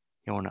life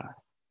here on Earth?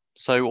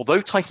 So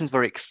although Titan's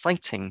very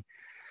exciting,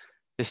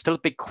 there's still a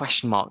big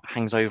question mark that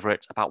hangs over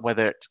it about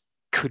whether it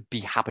could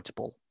be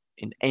habitable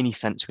in any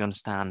sense we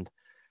understand.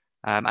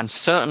 And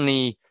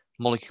certainly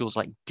molecules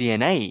like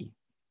DNA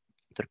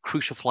that are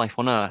crucial for life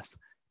on Earth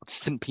would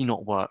simply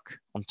not work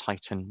on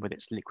Titan with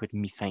its liquid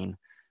methane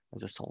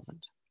as a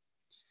solvent.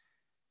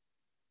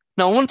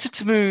 Now, I wanted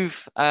to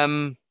move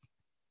in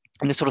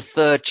the sort of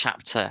third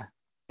chapter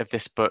of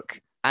this book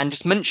and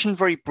just mention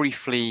very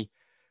briefly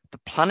the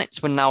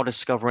planets we're now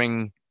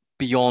discovering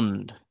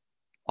beyond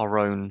our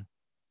own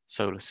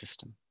solar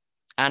system.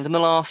 And in the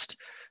last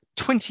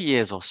 20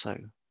 years or so,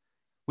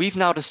 we've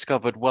now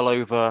discovered well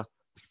over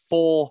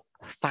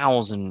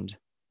 4,000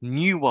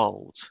 new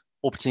worlds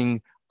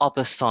orbiting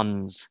other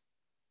suns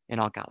in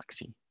our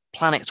galaxy,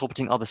 planets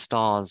orbiting other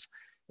stars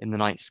in the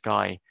night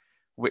sky,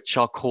 which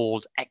are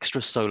called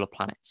extrasolar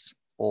planets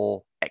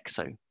or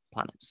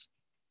exoplanets.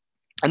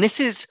 And this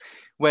is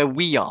where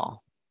we are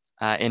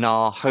in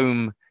our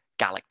home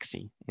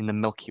galaxy in the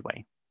Milky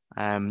Way.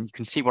 You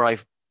can see where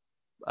I've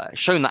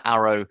shown that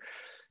arrow.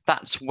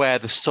 That's where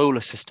the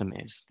solar system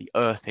is, the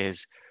Earth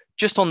is,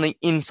 just on the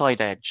inside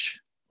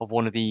edge of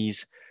one of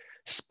these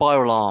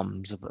spiral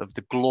arms of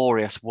the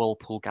glorious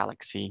whirlpool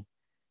galaxy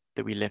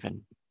that we live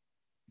in.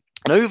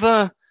 And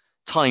over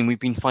time, we've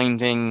been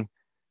finding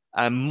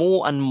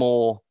more and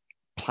more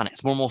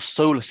planets, more and more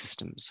solar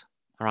systems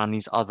around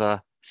these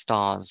other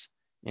stars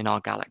in our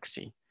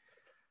galaxy.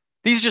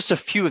 These are just a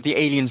few of the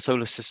alien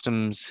solar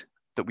systems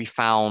that we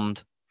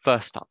found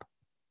first up.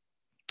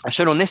 As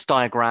shown on this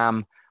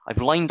diagram,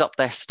 I've lined up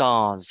their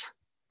stars,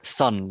 the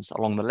suns,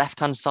 along the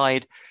left-hand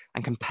side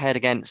and compared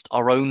against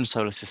our own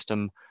solar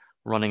system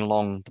running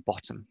along the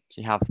bottom.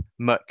 So you have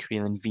Mercury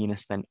and then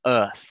Venus, then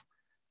Earth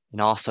in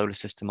our solar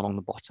system along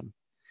the bottom.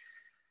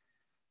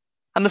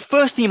 And the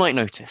first thing you might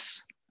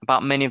notice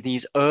about many of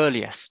these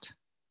earliest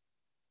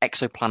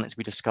exoplanets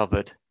we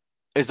discovered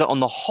is that on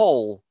the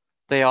whole,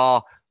 they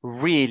are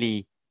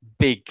really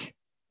big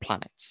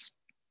planets,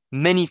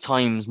 many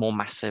times more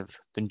massive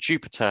than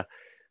Jupiter,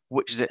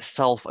 which is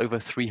itself over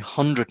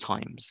 300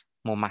 times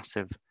more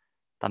massive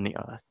than the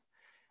Earth.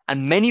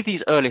 And many of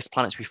these earliest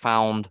planets we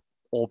found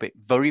orbit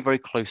very, very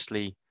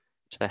closely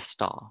to their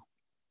star.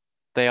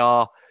 They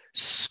are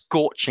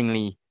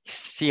scorchingly,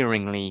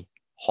 searingly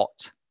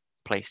hot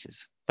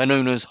places. They're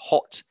known as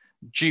hot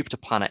Jupiter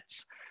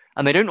planets,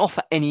 and they don't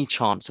offer any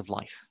chance of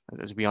life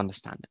as we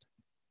understand it.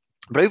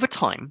 But over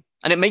time,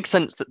 and it makes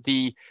sense that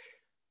the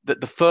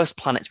first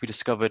planets we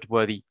discovered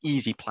were the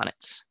easy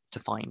planets to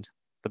find,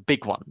 the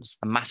big ones,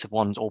 the massive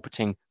ones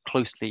orbiting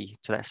closely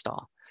to their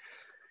star.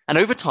 And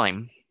over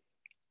time,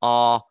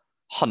 our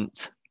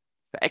hunt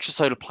for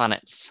extrasolar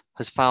planets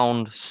has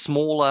found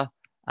smaller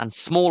and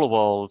smaller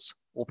worlds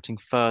orbiting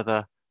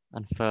further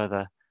and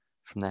further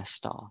from their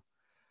star.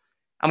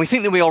 And we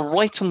think that we are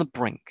right on the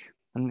brink,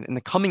 and in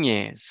the coming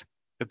years,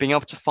 of being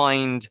able to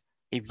find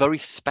a very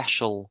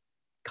special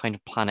kind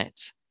of planet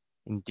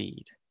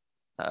indeed,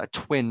 a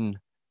twin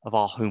of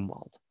our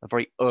homeworld, a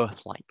very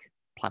Earth-like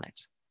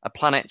planet, a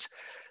planet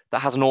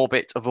that has an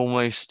orbit of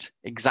almost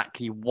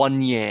exactly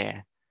 1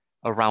 year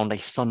around a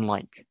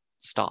sun-like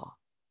star,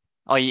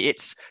 i.e.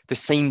 it's the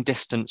same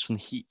distance from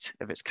the heat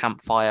of its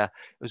campfire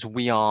as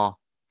we are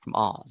from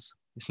ours.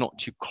 It's not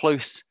too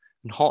close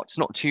and hot, it's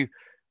not too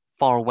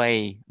far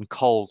away and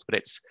cold, but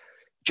it's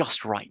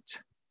just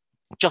right,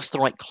 just the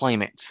right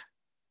climate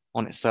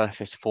on its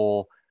surface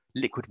for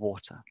liquid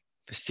water,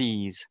 for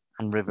seas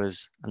and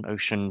rivers and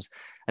oceans,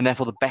 and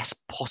therefore the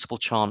best possible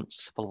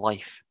chance for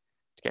life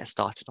to get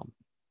started on.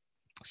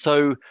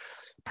 So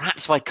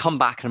perhaps if I come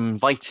back and I'm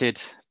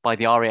invited by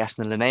the RAS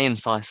and the Linnean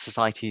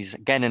Societies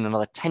again in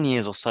another 10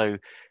 years or so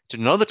to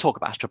do another talk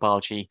about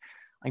astrobiology,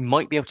 I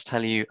might be able to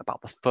tell you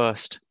about the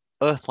first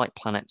Earth-like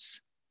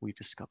planets we've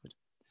discovered.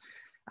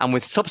 And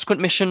with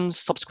subsequent missions,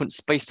 subsequent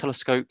space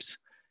telescopes,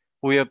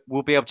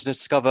 we'll be able to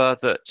discover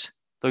that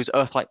those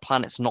Earth-like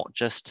planets are not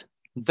just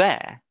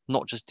there,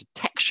 not just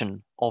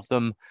detection of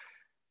them,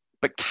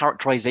 but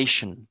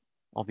characterization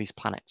of these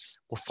planets.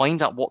 We'll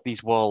find out what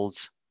these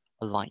worlds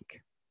are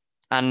like.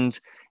 And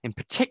in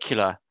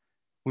particular,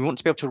 we want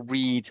to be able to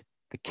read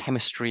the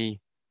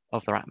chemistry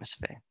of their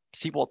atmosphere,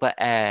 see what their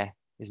air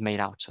is made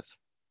out of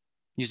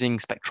using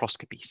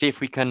spectroscopy, see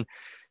if we can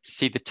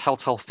see the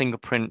telltale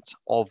fingerprint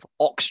of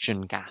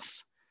oxygen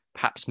gas,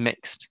 perhaps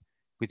mixed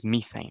with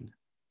methane,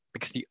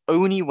 because the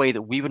only way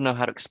that we would know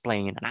how to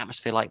explain an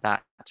atmosphere like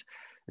that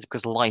is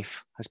because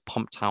life has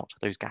pumped out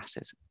those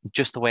gases,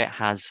 just the way it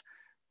has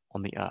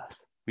on the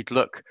Earth. We'd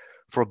look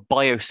for a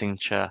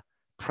biosignature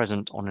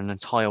present on an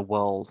entire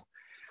world.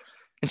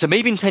 And so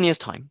maybe in 10 years'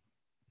 time,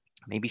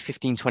 maybe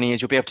 15, 20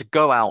 years, you'll be able to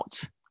go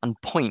out and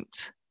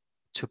point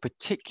to a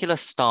particular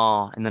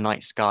star in the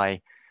night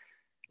sky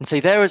and say,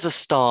 there is a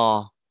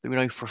star that we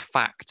know for a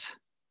fact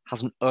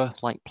has an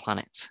Earth-like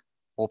planet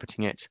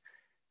orbiting it,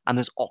 and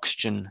there's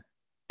oxygen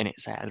in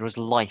its air. There is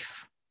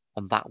life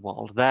on that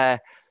world. There,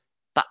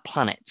 that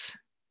planet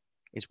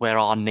is where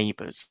our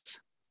neighbors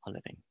are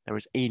living. There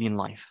is alien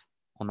life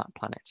on that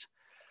planet.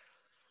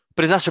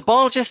 But as an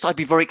astrobiologist, I'd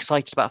be very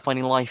excited about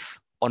finding life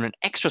on an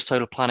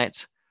extrasolar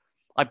planet.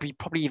 I'd be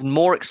probably even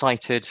more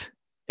excited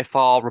if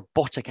our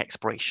robotic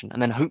exploration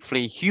and then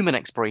hopefully human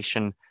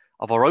exploration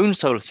of our own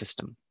solar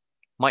system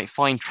might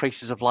find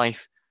traces of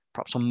life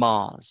perhaps on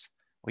Mars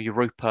or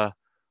Europa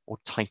or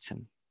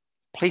Titan,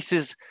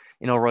 places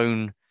in our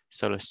own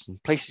solar system,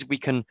 places we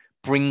can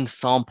bring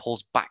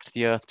samples back to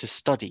the Earth to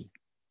study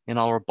in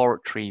our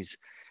laboratories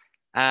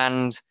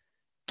and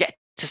get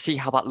to see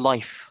how that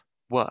life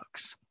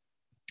works.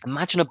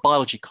 Imagine a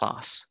biology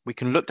class. We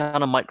can look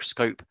down a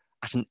microscope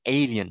at an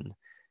alien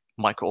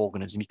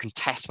microorganism. You can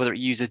test whether it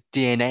uses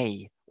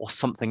DNA or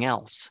something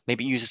else.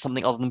 Maybe it uses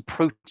something other than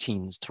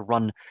proteins to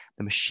run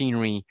the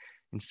machinery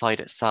inside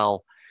its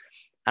cell.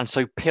 And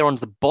so peer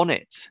under the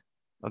bonnet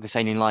of this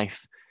alien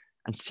life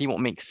and see what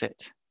makes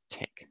it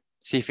tick.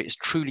 See if it's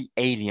truly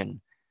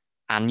alien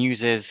and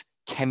uses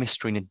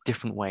chemistry in a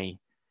different way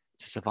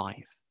to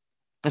survive.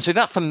 And so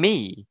that for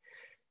me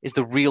is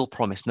the real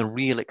promise and the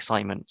real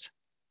excitement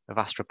of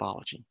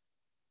astrobiology.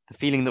 The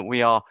feeling that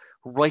we are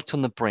right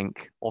on the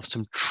brink of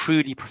some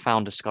truly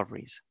profound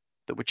discoveries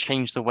that would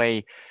change the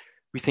way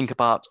we think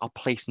about our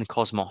place in the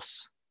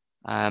cosmos,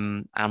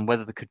 and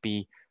whether there could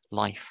be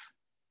life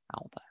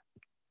out there.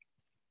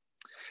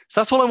 So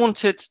that's all I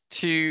wanted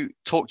to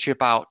talk to you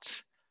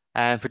about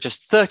for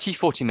just 30,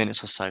 40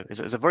 minutes or so.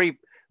 It's a very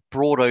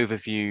broad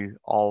overview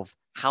of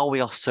how we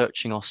are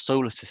searching our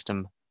solar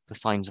system for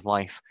signs of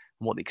life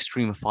and what the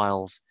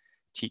extremophiles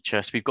teach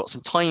us. We've got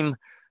some time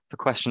for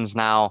questions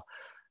now.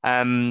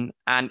 And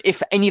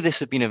if any of this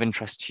has been of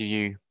interest to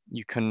you,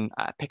 you can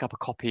pick up a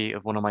copy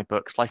of one of my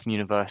books, Life in the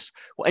Universe,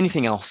 or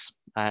anything else,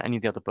 any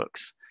of the other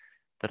books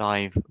that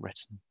I've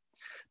written.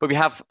 But we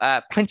have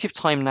plenty of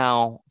time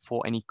now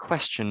for any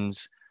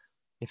questions.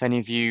 If any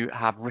of you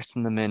have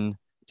written them in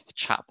to the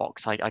chat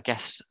box, I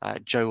guess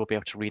Joe will be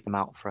able to read them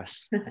out for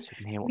us, so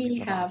we can hear what we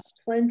people have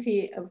asked.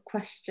 Plenty of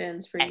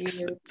questions for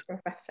Excellent. you,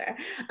 Professor,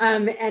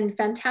 and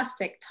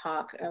fantastic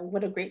talk.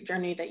 What a great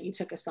journey that you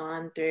took us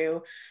on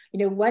through. You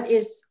know, what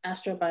is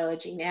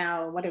astrobiology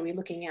now? What are we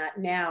looking at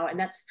now? And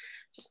that's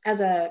just as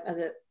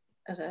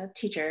a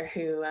teacher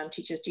who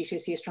teaches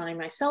GCSE astronomy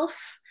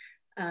myself,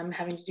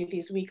 having to do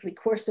these weekly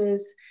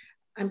courses,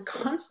 I'm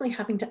constantly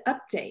having to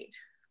update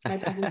my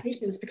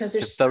presentations because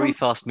there's It's a very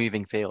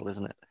fast-moving field,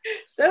 isn't it?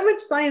 So much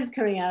science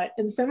coming out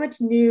and so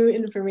much new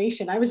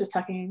information. I was just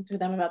talking to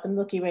them about the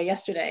Milky Way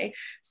yesterday.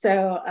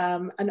 So,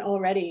 and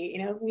already,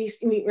 you know,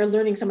 we're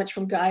learning so much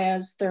from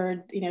Gaia's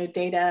third,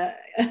 data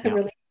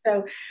release.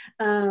 So,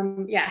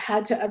 yeah,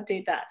 had to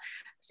update that.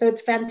 So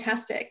it's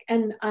fantastic.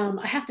 And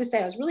I have to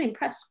say, I was really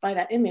impressed by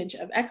that image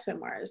of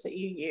ExoMars that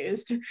you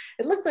used.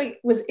 It looked like,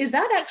 is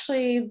that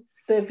actually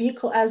the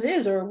vehicle as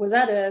is, or was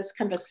that a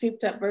kind of a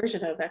souped up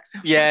version of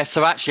ExoMars? Yeah,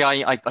 so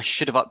actually I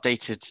should have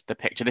updated the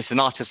picture. This is an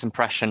artist's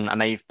impression and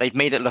they've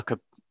made it look a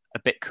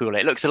bit cooler.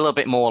 It looks a little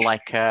bit more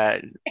like,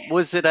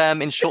 was it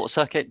in Short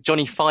Circuit,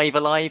 Johnny Five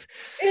Alive?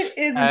 It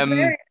is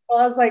very cool.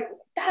 I was like,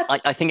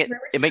 I think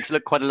it makes it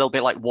look quite a little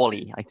bit like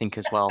WALL-E, I think,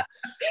 as well.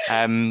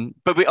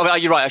 But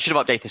you're right, I should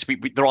have updated this.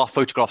 There are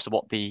photographs of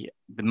what the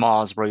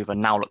Mars rover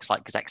now looks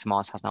like, because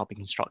ExoMars has now been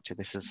constructed.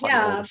 This is a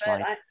slightly older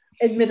slide.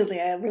 Admittedly,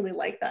 I really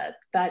like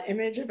that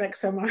image of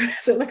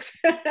ExoMars. It looks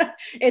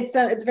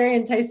it's very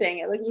enticing.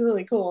 It looks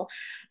really cool.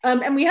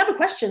 And we have a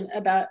question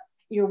about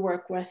your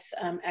work with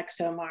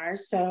ExoMars.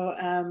 So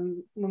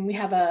when we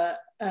have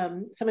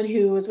someone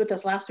who was with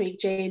us last week,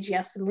 Jade, she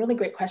asked some really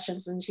great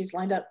questions, and she's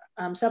lined up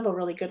several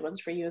really good ones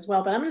for you as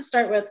well. But I'm going to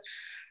start with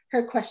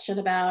her question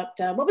about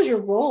what was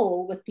your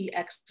role with the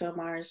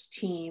ExoMars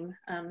team?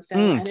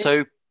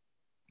 So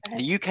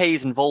the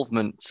UK's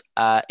involvement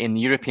in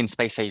the European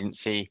Space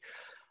Agency.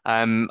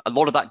 A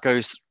lot of that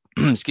goes,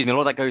 excuse me, a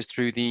lot of that goes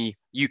through the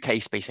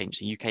UK Space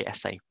Agency,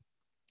 UKSA.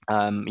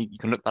 You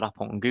can look that up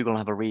on Google and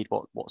have a read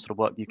what sort of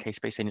work the UK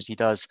Space Agency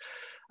does.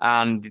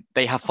 And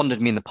they have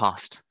funded me in the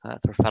past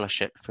for a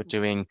fellowship for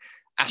doing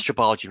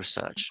astrobiology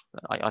research.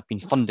 I've been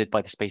funded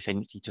by the Space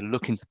Agency to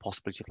look into the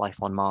possibility of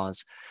life on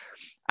Mars.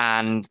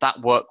 And that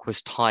work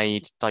was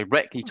tied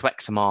directly to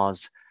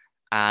ExoMars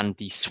and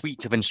the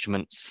suite of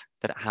instruments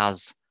that it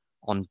has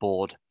on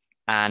board.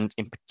 And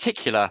in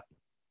particular,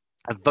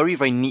 a very,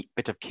 very neat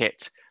bit of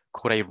kit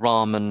called a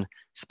Raman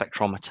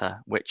spectrometer,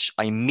 which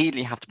I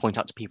immediately have to point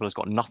out to people has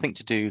got nothing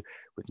to do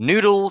with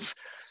noodles.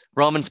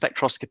 Raman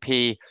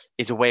spectroscopy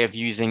is a way of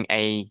using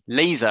a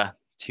laser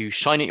to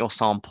shine at your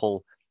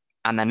sample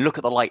and then look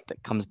at the light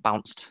that comes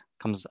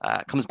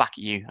back at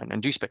you,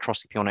 and do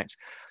spectroscopy on it,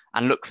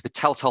 and look for the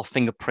telltale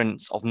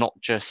fingerprints of not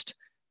just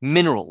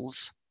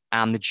minerals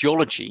and the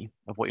geology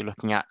of what you're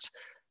looking at,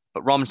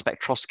 but Raman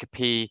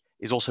spectroscopy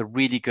is also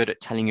really good at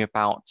telling you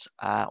about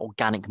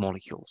organic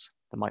molecules.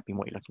 That might be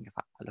what you're looking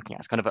at.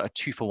 It's kind of a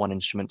 2-for-1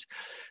 instrument.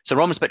 So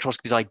Raman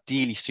spectroscopy is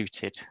ideally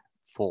suited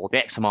for the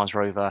ExoMars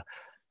rover,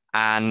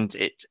 and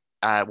it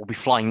will be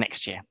flying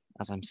next year,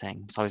 as I'm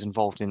saying. So I was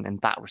involved in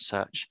that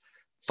research,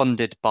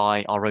 funded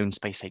by our own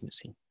space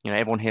agency. You know,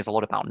 everyone hears a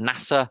lot about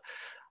NASA,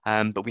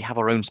 but we have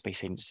our own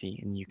space agency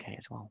in the UK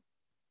as well.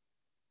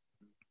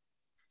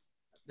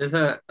 There's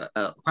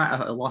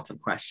quite a lot of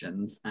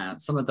questions.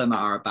 Some of them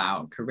are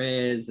about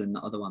careers and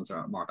other ones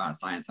are more about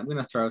science. I'm going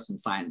to throw some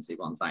sciencey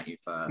ones at you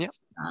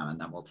first,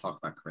 and then we'll talk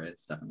about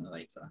careers definitely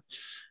later.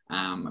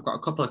 I've got a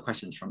couple of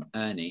questions from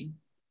Ernie,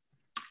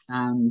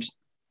 and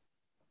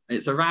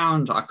it's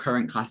around our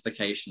current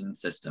classification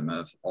system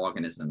of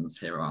organisms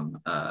here on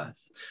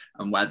Earth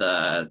and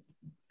whether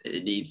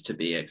it needs to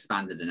be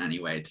expanded in any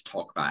way to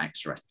talk about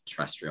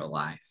extraterrestrial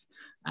life.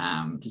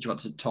 Did you want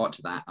to talk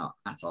to that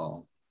at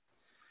all?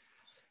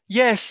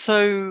 Yes,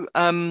 so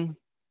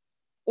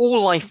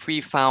all life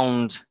we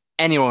found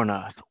anywhere on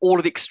Earth, all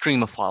of the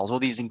extremophiles, all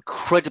these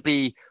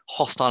incredibly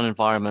hostile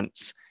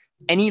environments,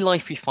 any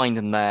life we find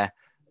in there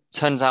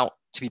turns out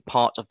to be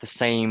part of the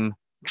same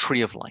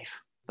tree of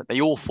life, but they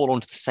all fall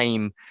onto the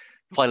same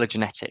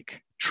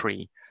phylogenetic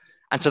tree.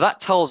 And so that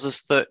tells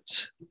us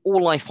that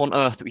all life on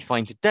Earth that we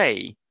find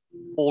today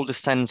all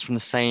descends from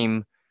the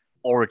same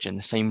origin,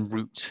 the same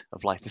root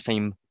of life, the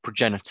same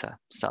progenitor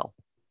cell.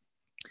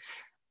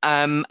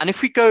 And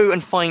if we go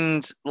and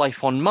find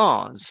life on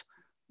Mars,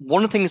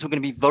 one of the things we're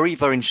going to be very,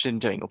 very interested in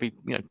doing, will be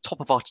top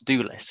of our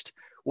to-do list,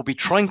 will be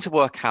trying to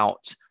work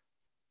out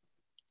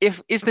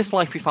is this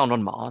life we found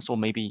on Mars, or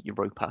maybe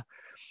Europa,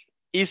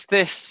 is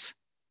this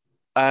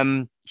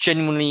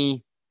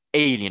genuinely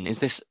alien? Is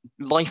this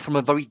life from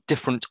a very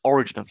different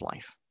origin of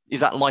life?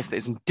 Is that life that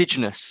is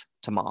indigenous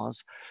to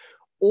Mars?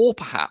 Or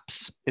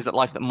perhaps is it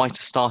life that might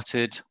have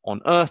started on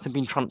Earth and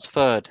been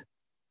transferred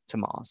to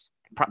Mars?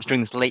 Perhaps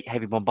during this late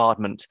heavy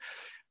bombardment,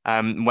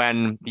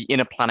 when the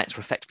inner planets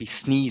were effectively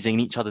sneezing in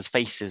each other's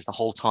faces the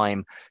whole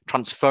time,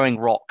 transferring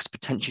rocks,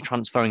 potentially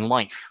transferring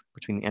life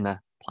between the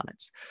inner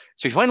planets.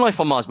 So if we find life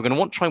on Mars, we're going to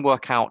want to try and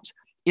work out,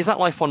 is that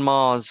life on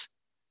Mars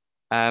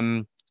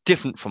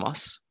different from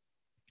us?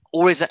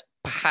 Or is it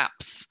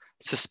perhaps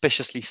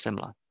suspiciously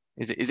similar?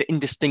 Is it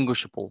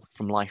indistinguishable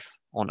from life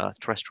on Earth,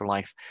 terrestrial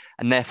life?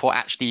 And therefore,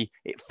 actually,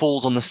 it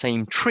falls on the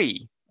same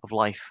tree of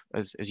life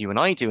as you and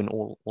I do and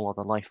all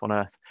other life on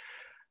Earth.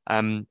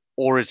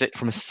 Or is it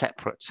from a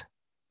separate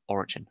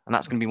origin? And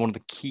that's going to be one of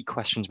the key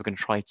questions we're going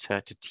to try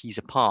to tease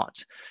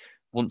apart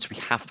once we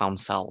have found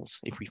cells,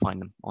 if we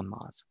find them on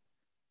Mars.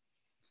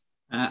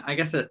 I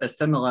guess a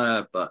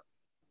similar but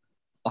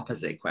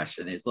opposite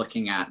question is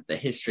looking at the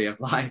history of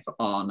life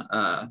on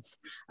Earth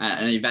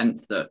and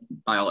events that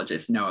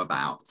biologists know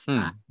about.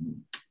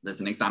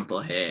 There's an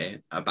example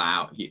here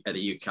about the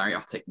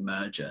eukaryotic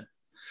merger,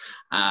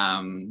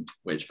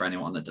 which for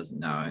anyone that doesn't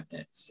know,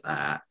 it's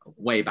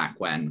way back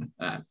when,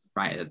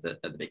 right at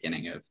the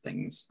beginning of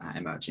things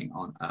emerging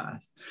on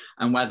Earth,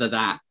 and whether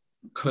that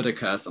could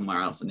occur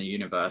somewhere else in the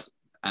universe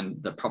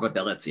and the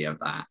probability of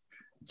that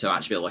to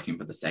actually be looking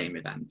for the same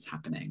events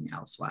happening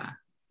elsewhere.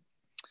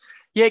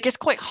 Yeah, it gets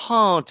quite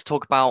hard to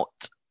talk about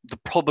the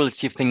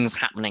probability of things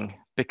happening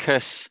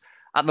because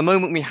at the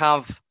moment we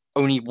have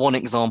only one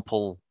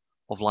example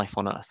of life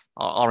on Earth.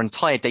 Our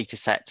entire data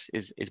set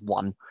is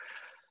one.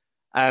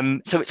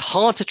 So it's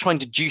hard to try and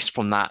deduce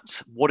from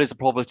that what is the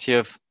probability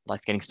of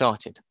life getting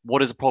started?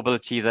 What is the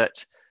probability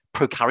that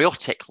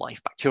prokaryotic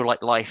life,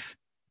 bacterial-like life,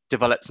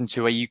 develops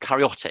into a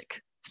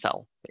eukaryotic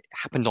cell? It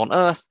happened on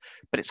Earth,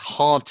 but it's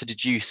hard to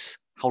deduce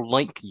how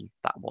likely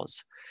that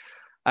was.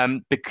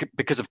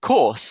 Because of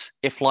course,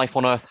 if life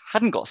on Earth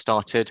hadn't got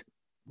started,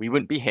 we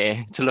wouldn't be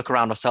here to look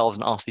around ourselves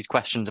and ask these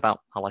questions about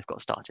how life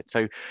got started.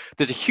 So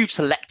there's a huge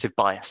selective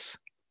bias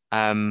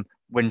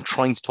when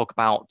trying to talk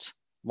about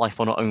life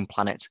on our own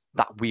planet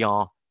that we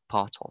are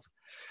part of.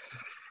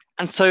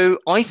 And so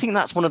I think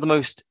that's one of the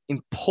most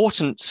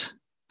important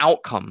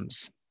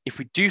outcomes if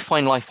we do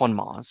find life on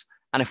Mars,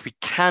 and if we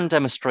can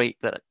demonstrate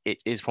that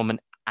it is from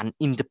an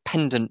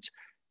independent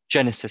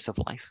genesis of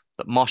life,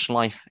 that Martian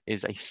life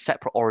is a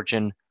separate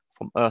origin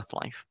from Earth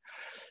life.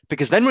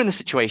 Because then we're in the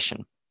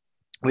situation,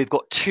 we've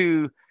got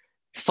two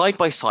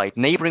side-by-side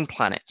neighboring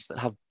planets that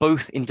have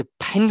both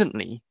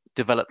independently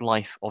developed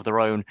life of their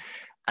own.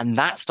 And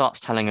that starts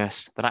telling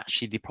us that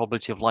actually the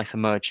probability of life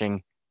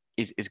emerging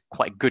is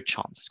quite a good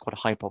chance. It's quite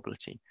a high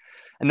probability.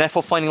 And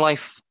therefore finding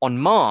life on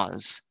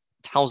Mars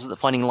tells us that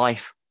finding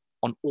life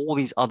on all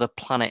these other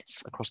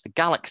planets across the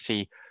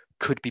galaxy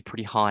could be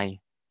pretty high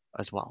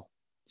as well.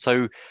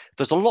 So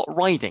there's a lot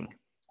riding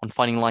on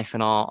finding life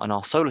in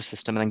our solar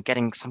system and then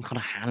getting some kind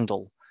of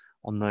handle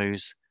on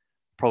those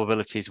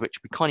probabilities, which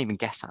we can't even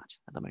guess at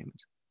the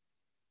moment.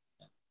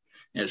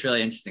 it's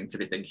really interesting to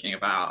be thinking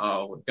about,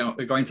 oh,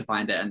 we're going to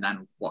find it, and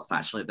then what's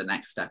actually the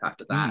next step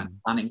after that,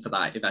 planning for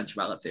that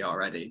eventuality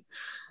already.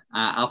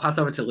 I'll pass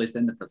over to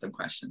Lucinda for some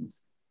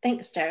questions.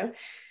 Thanks, Joe.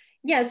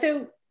 Yeah,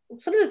 so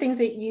some of the things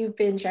that you've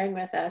been sharing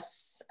with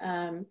us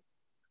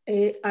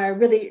are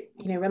really,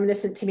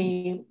 reminiscent to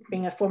me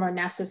being a former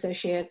NASA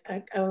associate.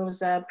 I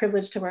was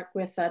privileged to work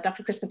with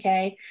Dr. Chris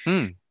McKay,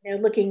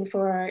 looking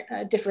for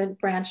a different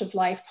branch of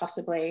life,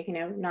 possibly,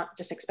 not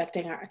just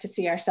expecting to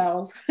see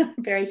ourselves,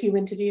 very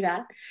human to do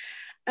that.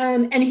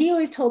 And he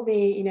always told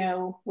me,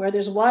 where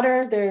there's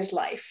water, there's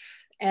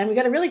life. And we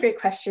got a really great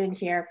question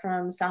here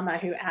from Salma,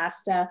 who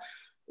asked,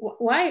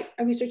 why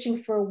are we searching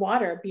for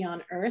water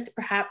beyond Earth?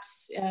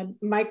 Perhaps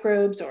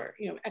microbes or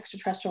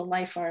extraterrestrial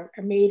life are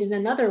made in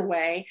another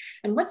way.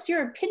 And what's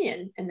your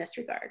opinion in this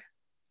regard?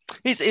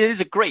 It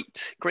is a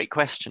great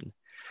question.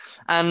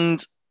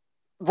 And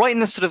right in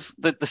the sort of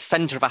the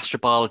center of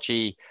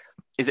astrobiology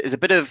is a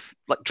bit of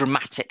like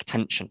dramatic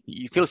tension.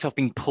 You feel yourself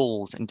being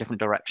pulled in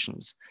different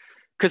directions.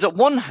 Because at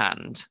one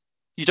hand,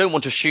 you don't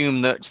want to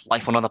assume that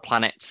life on other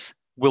planets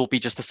will be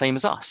just the same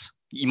as us.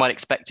 You might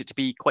expect it to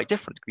be quite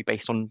different. It could be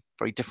based on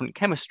very different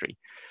chemistry.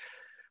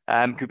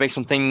 It could be based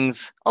on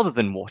things other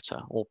than water,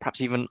 or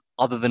perhaps even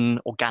other than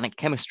organic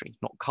chemistry,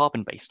 not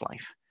carbon-based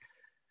life.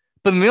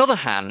 But on the other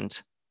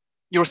hand,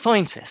 you're a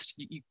scientist.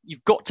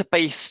 You've got to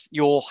base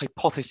your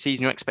hypotheses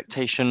and your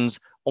expectations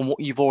on what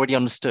you've already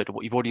understood, or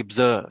what you've already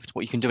observed,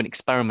 what you can do an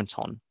experiment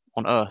on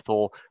Earth,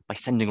 or by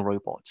sending a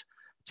robot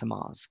to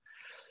Mars.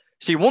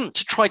 So you want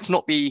to try to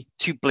not be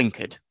too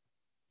blinkered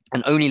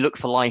and only look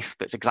for life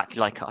that's exactly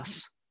like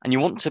us. And you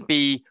want to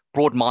be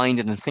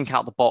broad-minded and think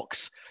out the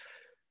box,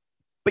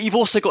 but you've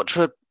also got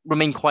to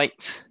remain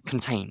quite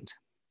contained.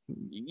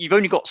 You've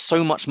only got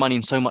so much money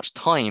and so much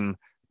time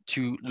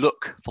to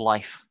look for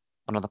life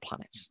on other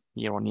planets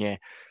year on year.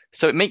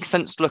 So it makes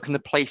sense to look in the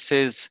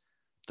places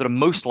that are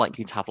most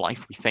likely to have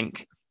life, we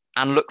think,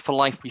 and look for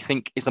life we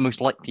think is the most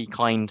likely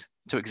kind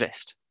to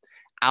exist.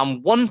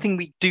 And one thing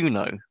we do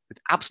know with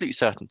absolute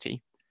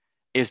certainty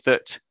is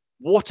that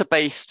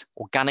water-based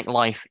organic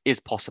life is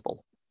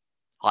possible.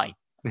 Hi,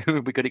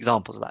 we're good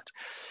examples of that.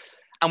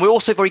 And we're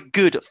also very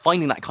good at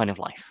finding that kind of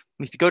life.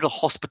 If you go to a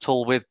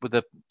hospital with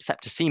a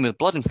septicemia, a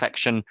blood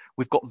infection,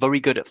 we've got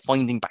very good at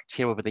finding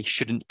bacteria where they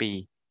shouldn't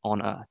be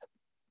on Earth.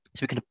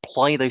 So we can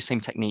apply those same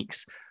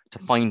techniques to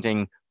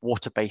finding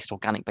water-based,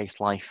 organic-based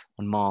life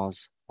on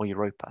Mars or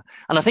Europa.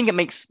 And I think it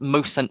makes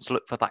most sense to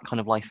look for that kind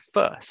of life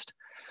first.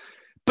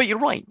 But you're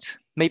right,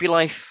 maybe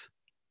life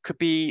could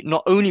be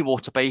not only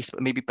water-based,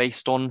 but maybe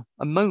based on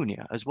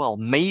ammonia as well,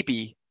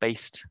 maybe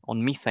based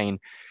on methane,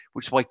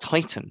 which is why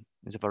Titan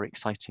is a very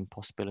exciting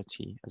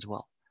possibility as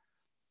well.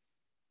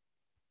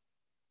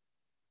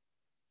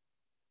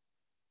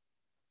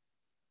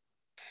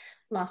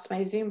 Lost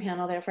my Zoom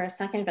panel there for a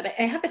second, but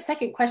I have a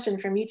second question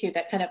from YouTube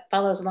that kind of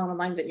follows along the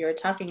lines that you were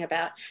talking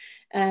about.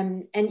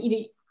 And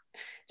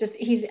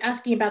he's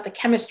asking about the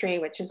chemistry,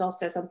 which is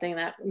also something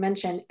that we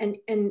mentioned,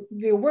 and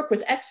your work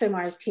with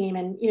ExoMars team,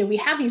 and we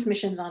have these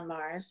missions on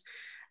Mars.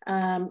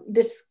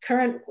 This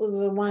current,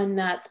 the one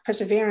that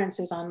Perseverance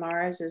is on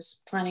Mars,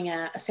 is planning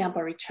a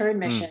sample return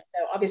mission.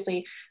 So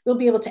obviously we'll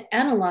be able to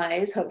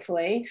analyze,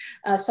 hopefully,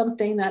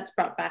 something that's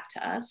brought back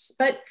to us.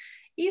 But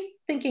he's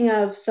thinking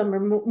of some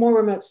more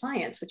remote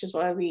science, which is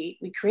why we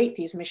create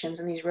these missions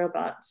and these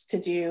robots to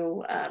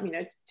do,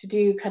 to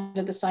do kind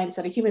of the science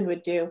that a human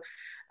would do.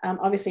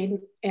 Obviously,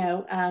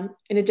 in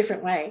a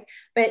different way.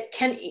 But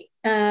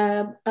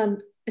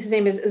his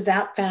name is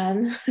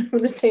Zapvan, I'm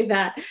going to say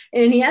that.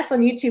 And he asked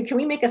on YouTube, can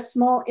we make a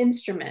small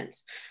instrument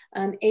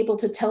able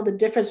to tell the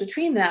difference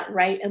between that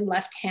right and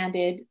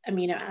left-handed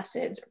amino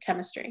acids or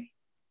chemistry?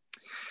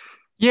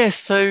 Yes,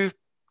 so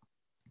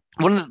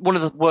one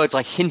of the words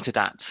I hinted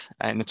at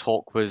in the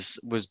talk was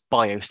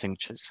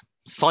biosignatures,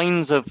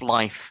 signs of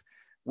life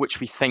which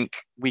we think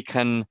we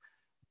can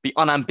be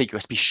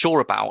unambiguous, be sure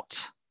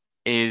about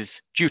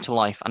is due to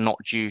life and not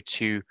due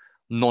to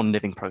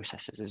non-living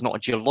processes. It's not a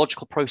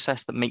geological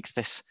process that makes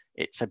this,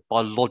 it's a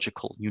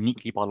biological,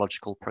 uniquely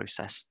biological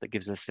process that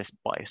gives us this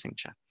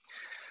biosignature.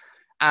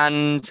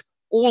 And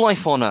all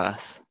life on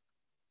Earth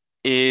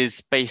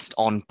is based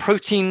on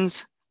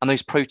proteins, and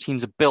those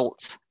proteins are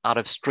built out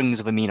of strings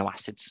of amino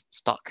acids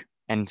stuck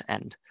end to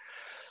end.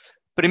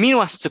 But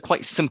amino acids are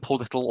quite simple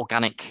little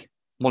organic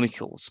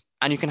molecules,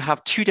 and you can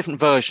have two different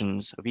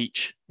versions of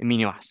each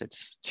amino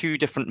acids, two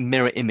different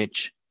mirror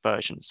image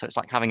versions. So it's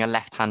like having a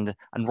left-handed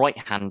and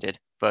right-handed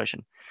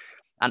version.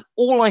 And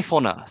all life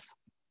on Earth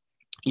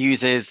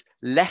uses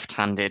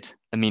left-handed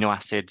amino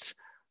acids,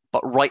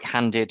 but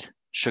right-handed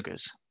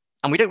sugars.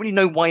 And we don't really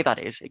know why that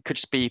is. It could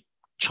just be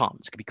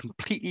chance. It could be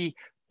completely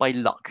by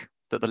luck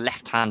that the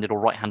left-handed or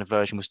right-handed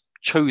version was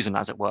chosen,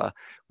 as it were,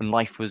 when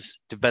life was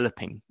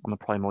developing on the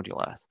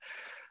primordial Earth.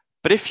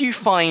 But if you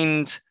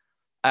find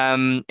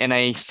in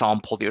a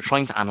sample that you're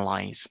trying to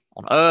analyze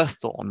on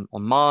Earth or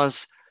on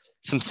Mars,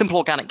 some simple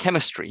organic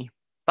chemistry,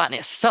 that in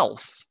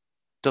itself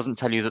doesn't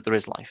tell you that there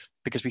is life,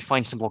 because we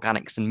find simple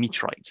organics in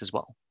meteorites as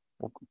well.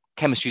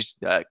 Carbon is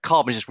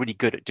just really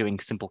good at doing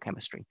simple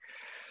chemistry.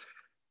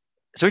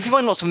 So if you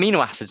find lots of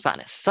amino acids, that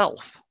in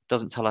itself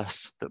doesn't tell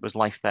us that there's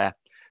life there.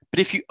 But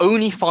if you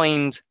only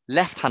find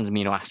left-handed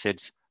amino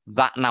acids,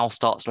 that now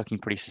starts looking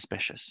pretty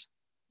suspicious.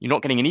 You're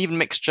not getting an even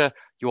mixture.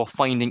 You are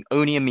finding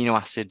only amino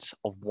acids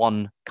of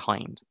one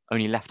kind,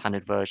 only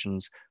left-handed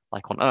versions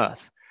like on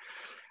Earth.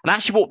 And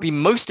actually what would be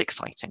most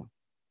exciting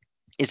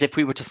is if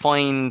we were to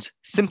find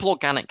simple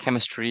organic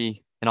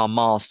chemistry in our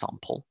Mars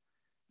sample,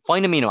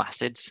 find amino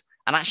acids,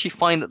 and actually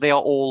find that they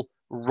are all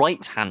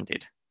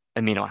right-handed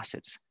amino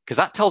acids. Because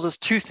that tells us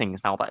two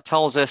things now. That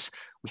tells us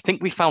we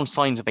think we found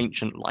signs of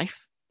ancient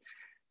life,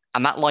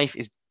 and that life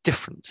is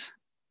different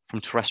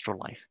from terrestrial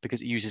life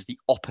because it uses the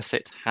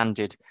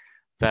opposite-handed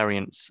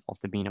variants of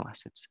the amino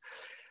acids.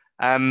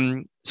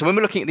 So when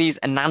we're looking at these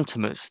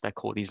enantiomers, they're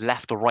called these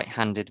left or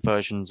right-handed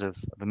versions of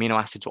amino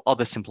acids or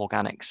other simple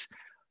organics.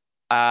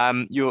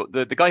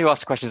 The guy who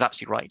asked the question is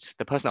absolutely right.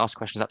 The person that asked the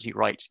question is absolutely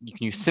right. You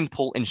can use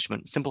simple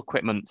instruments, simple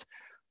equipment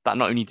that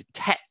not only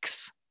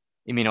detects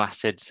amino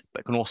acids,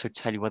 but can also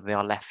tell you whether they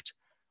are left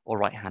or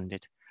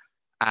right-handed.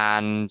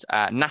 And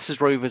NASA's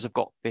rovers have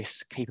got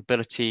this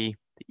capability.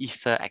 The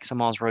ESA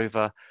ExoMars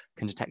rover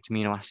can detect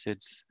amino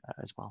acids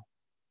as well.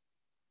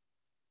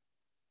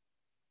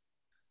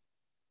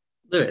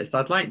 Lewis,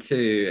 I'd like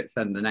to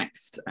spend the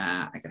next,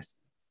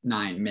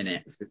 9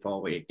 minutes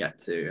before we get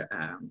to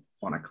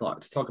 1 o'clock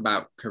to talk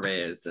about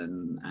careers.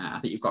 And I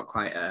think you've got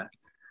quite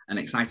an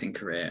exciting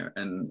career.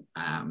 And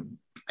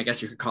I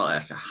guess you could call it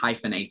like a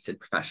hyphenated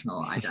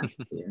professional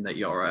identity in that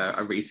you're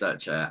a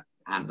researcher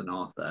and an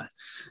author.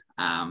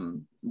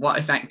 What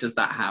effect does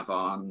that have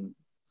on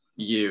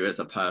you as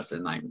a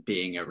person, like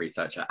being a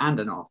researcher and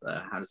an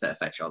author? How does it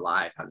affect your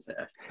life? How does it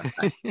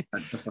affect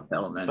the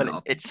fulfillment?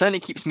 Well, it certainly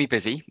keeps me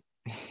busy.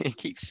 It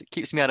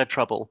keeps me out of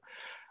trouble.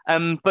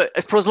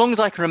 But for as long as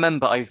I can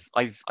remember, I've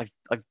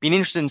been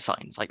interested in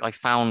science. I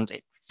found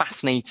it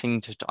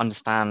fascinating to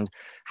understand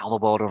how the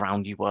world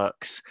around you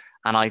works.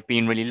 And I've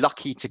been really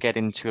lucky to get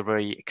into a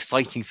very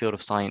exciting field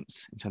of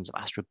science in terms of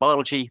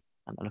astrobiology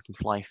and looking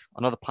for life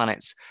on other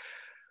planets.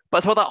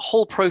 But throughout that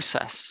whole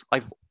process,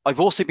 I've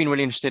also been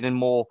really interested in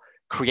more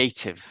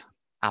creative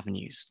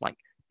avenues, like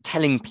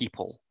telling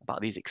people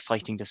about these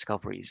exciting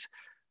discoveries,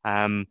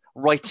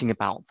 writing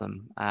about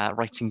them,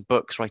 writing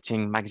books,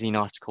 writing magazine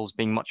articles,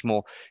 being much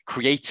more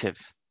creative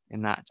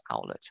in that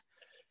outlet.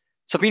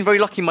 So I've been very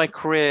lucky in my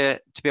career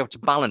to be able to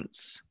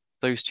balance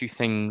those two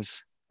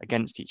things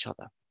against each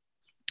other.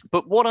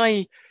 But what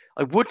I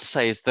would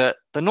say is that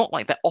they're not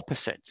like they're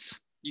opposites.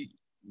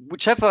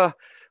 Whichever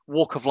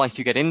walk of life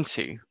you get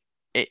into,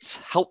 it's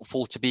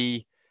helpful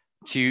to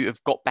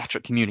have got better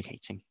at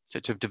communicating,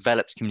 to have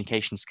developed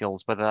communication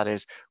skills, whether that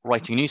is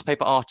writing a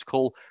newspaper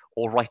article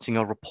or writing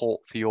a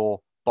report for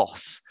your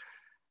boss.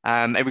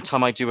 Every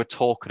time I do a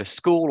talk at a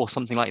school or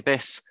something like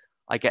this,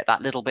 I get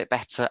that little bit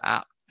better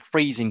at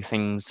phrasing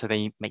things so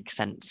they make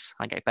sense.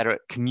 I get better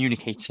at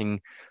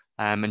communicating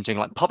and doing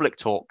like public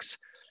talks,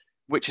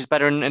 which is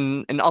better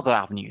in other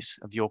avenues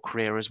of your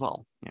career as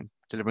well,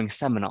 delivering a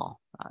seminar,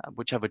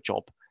 whichever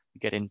job you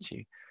get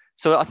into.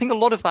 So I think a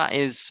lot of that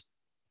is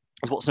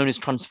what's known as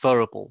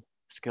transferable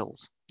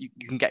skills. You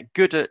can get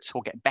good at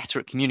or get better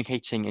at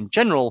communicating in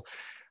general,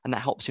 and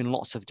that helps you in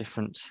lots of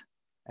different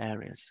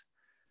areas.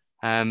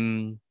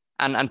 And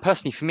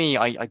personally for me,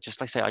 I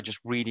just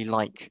really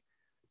like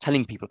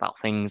telling people about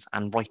things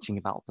and writing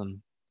about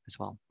them as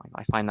well.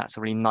 I find that's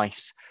a really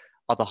nice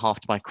other half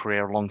to my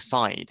career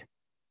alongside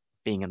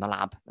being in the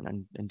lab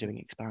and doing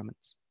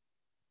experiments.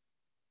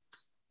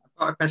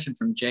 I've got a question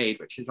from Jade,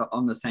 which is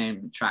on the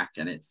same track,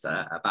 and it's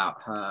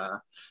about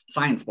her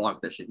science blog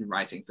that she's been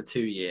writing for 2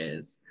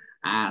 years.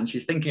 And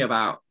she's thinking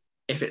about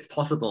if it's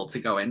possible to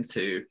go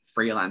into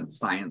freelance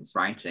science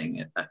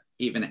writing,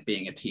 even it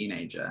being a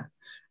teenager,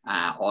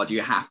 or do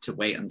you have to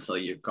wait until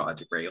you've got a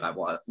degree? Like,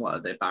 what are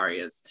the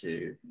barriers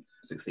to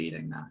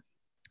succeeding there?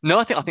 No,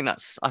 I think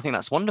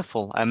that's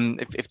wonderful.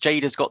 If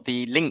Jade has got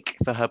the link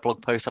for her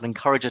blog post, I'd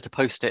encourage her to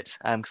post it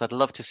because I'd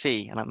love to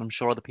see, and I'm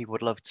sure other people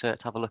would love to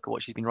have a look at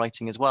what she's been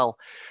writing as well.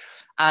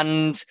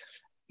 And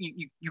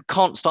you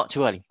can't start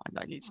too early.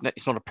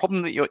 It's not a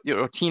problem that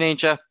you're a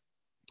teenager,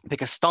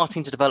 because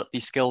starting to develop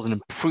these skills and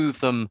improve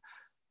them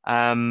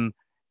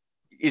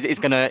is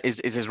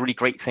a really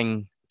great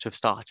thing to have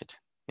started.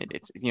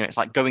 It's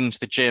like going to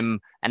the gym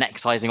and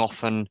exercising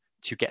often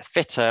to get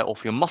fitter or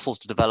for your muscles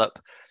to develop.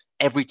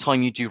 Every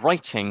time you do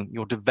writing,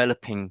 you're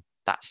developing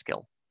that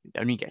skill. It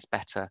only gets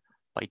better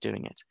by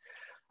doing it.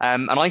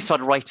 And I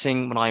started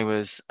writing when I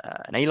was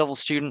an A Level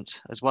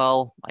student as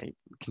well. I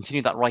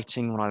continued that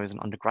writing when I was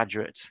an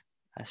undergraduate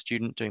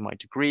student doing my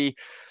degree.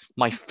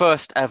 My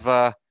first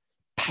ever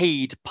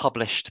paid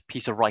published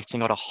piece of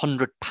writing, I got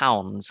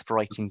 £100 for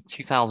writing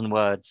 2,000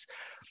 words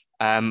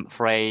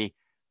for a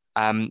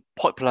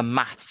popular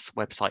maths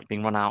website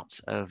being run out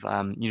of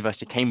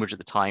University of Cambridge at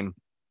the time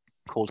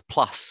called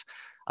Plus.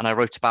 And I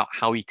wrote about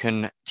how you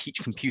can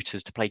teach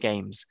computers to play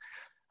games.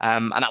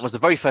 And that was the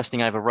very first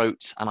thing I ever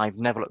wrote, and I've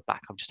never looked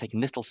back. I've just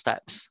taken little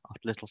steps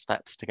after little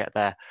steps to get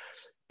there.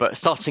 But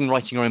starting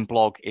writing your own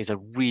blog is a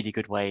really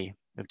good way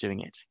of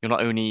doing it. You're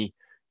not only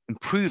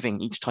improving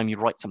each time you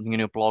write something in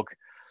your blog.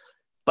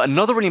 But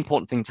another really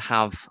important thing to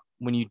have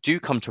when you do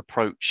come to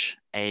approach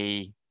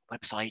a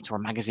website or a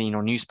magazine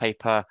or a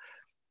newspaper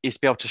is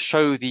to be able to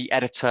show the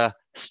editor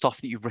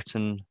stuff that you've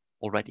written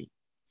already.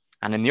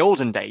 And in the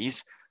olden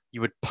days,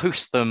 you would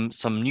post them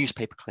some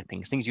newspaper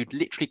clippings, things you'd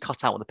literally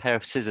cut out with a pair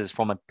of scissors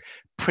from a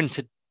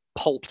printed,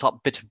 pulped up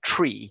bit of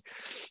tree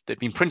that had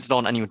been printed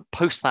on, and you would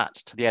post that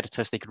to the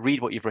editor so they could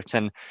read what you've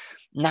written.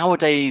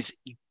 Nowadays,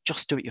 you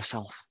just do it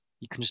yourself.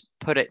 You can just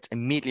put it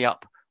immediately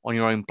up on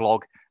your own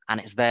blog, and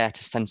it's there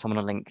to send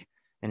someone a link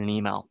in an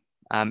email.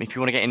 If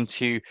you want to get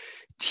into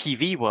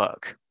TV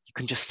work, you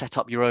can just set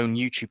up your own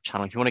YouTube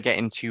channel. If you want to get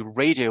into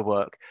radio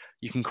work,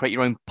 you can create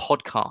your own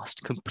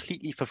podcast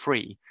completely for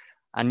free.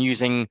 And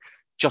using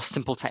just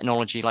simple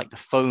technology like the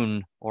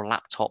phone or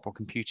laptop or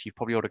computer, you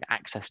probably ought to get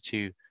access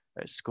to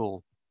at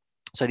school.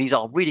 So these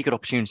are really good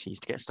opportunities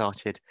to get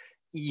started,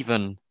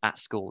 even at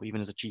school, even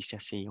as a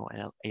GCSE or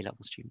A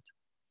Level student.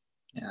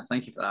 Yeah,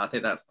 thank you for that. I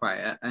think that's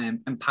quite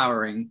an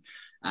empowering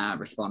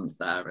response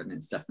there, and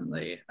it's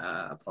definitely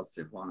a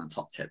positive one, and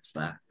top tips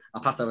there.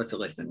 I'll pass over to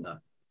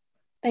Lucinda.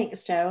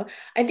 Thanks, Joe.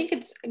 I think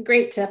it's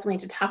great definitely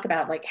to talk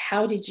about, like,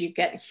 how did you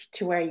get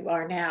to where you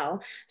are now,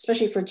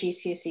 especially for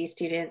GCSE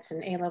students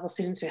and A-level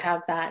students who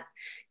have that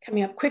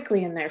coming up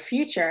quickly in their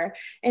future.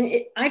 And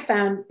I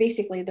found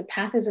basically the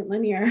path isn't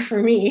linear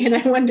for me. And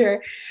I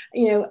wonder,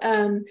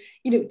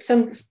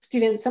 some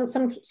students,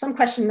 some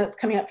question that's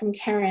coming up from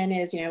Karen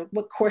is,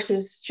 what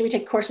courses, should we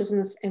take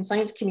courses in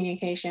science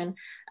communication?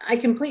 I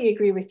completely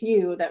agree with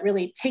you that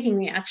really taking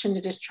the action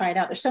to just try it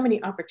out. There's so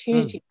many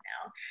opportunities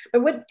now.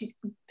 But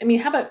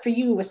how about for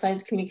you with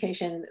science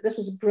communication? This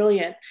was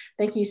brilliant.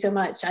 Thank you so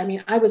much.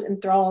 I was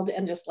enthralled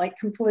and just like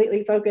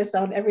completely focused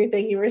on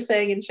everything you were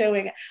saying and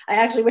showing. I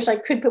actually wish I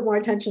could put more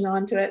attention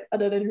onto it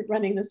other than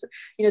running this,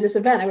 this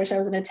event. I wish I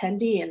was an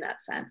attendee in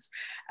that sense.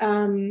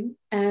 And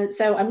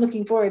so I'm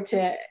looking forward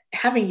to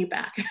having you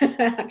back,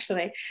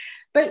 actually.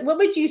 But what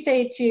would you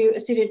say to a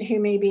student who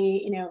may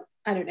be,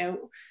 I don't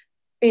know,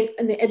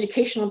 in the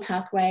educational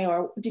pathway,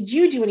 or did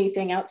you do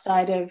anything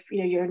outside of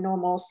your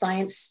normal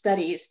science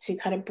studies to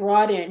kind of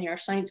broaden your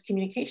science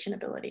communication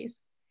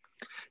abilities?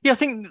 Yeah, I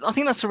think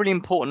that's a really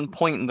important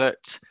point.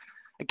 That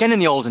again, in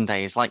the olden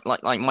days, like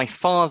my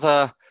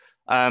father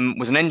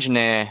was an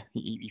engineer.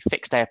 He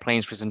fixed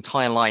airplanes for his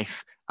entire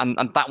life,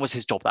 and that was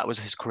his job. That was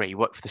his career. He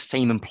worked for the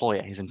same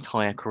employer his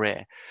entire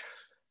career.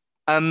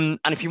 And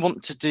if you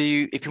wanted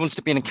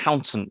to be an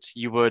accountant,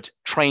 you would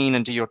train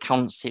and do your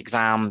accountancy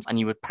exams, and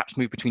you would perhaps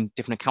move between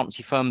different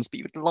accountancy firms, but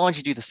you would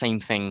largely do the same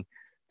thing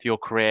for your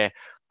career.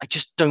 I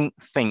just don't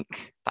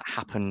think that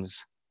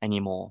happens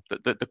anymore.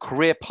 That the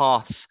career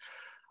paths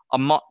are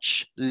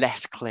much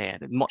less clear,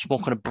 they're much more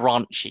kind of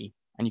branchy,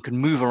 and you can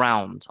move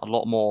around a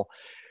lot more,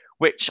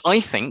 which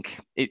I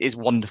think is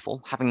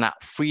wonderful, having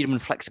that freedom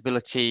and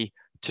flexibility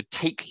to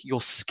take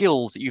your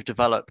skills that you've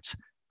developed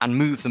and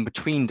move them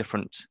between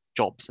different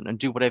jobs and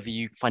do whatever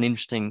you find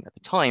interesting at the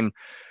time.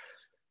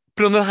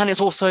 But on the other hand, it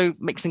also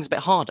makes things a bit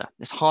harder.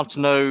 It's hard to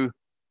know,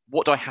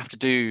 what do I have to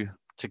do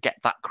to get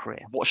that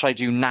career? What should I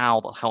do now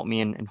that'll help me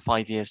in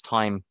 5 years'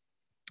 time?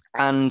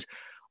 And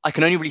I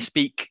can only really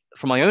speak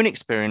from my own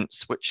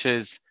experience, which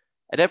is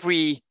at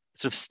every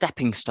sort of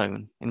stepping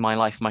stone in my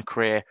life, my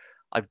career,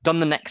 I've done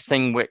the next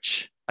thing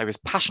which I was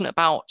passionate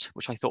about,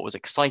 which I thought was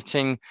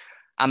exciting,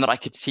 and that I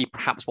could see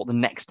perhaps what the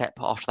next step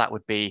after that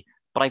would be.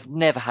 But I've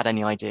never had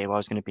any idea where I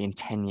was going to be in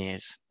 10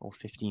 years or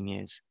 15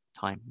 years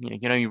time. You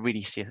can only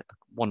really see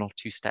one or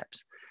two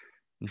steps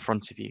in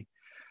front of you.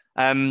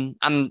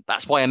 And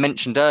that's why I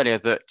mentioned earlier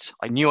that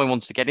I knew I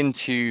wanted to get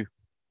into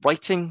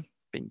writing,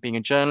 being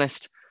a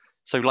journalist.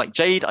 So like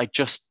Jade, I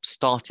just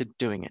started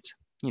doing it.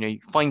 You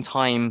find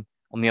time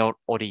on the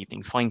odd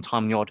evening, find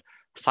time on the odd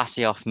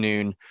Saturday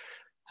afternoon,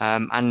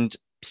 and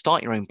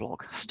start your own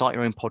blog, start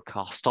your own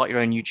podcast, start your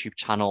own YouTube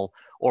channel.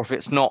 Or if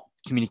it's not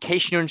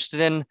communication you're interested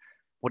in,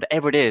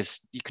 whatever it is,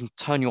 you can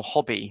turn your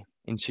hobby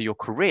into your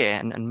career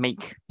and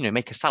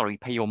make a salary,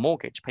 pay your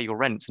mortgage, pay your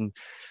rent, and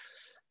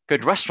go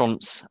to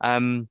restaurants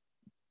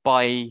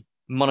by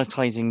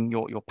monetizing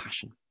your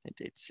passion.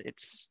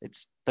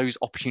 It's those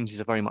opportunities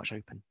are very much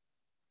open.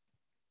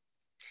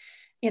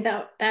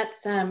 Yeah,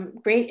 that's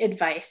great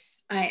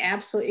advice. I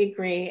absolutely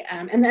agree.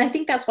 And I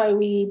think that's why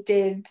we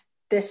did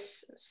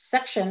this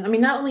section.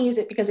 Not only is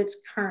it because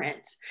it's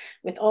current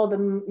with all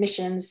the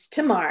missions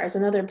to Mars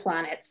and other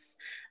planets,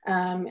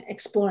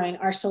 exploring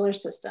our solar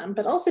system,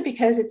 but also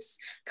because it's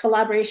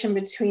collaboration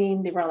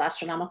between the Royal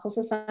Astronomical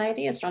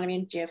Society, Astronomy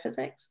and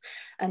Geophysics,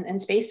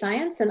 and Space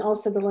Science, and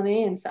also the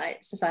Linnean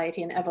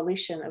Society and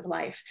Evolution of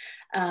Life.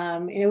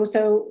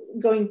 So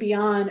going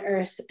beyond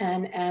Earth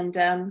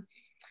and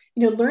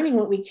learning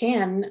what we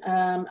can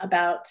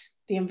about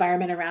the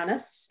environment around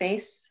us,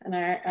 space, and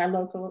our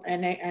local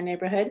and our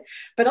neighborhood,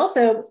 but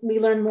also we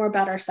learn more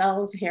about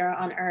ourselves here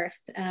on Earth.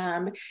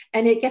 And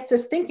it gets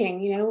us thinking,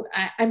 you know,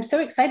 I'm so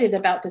excited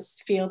about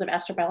this field of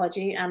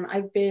astrobiology.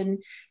 I've been,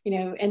 you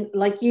know, and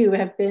like you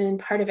have been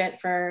part of it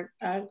for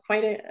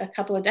quite a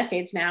couple of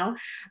decades now.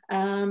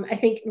 I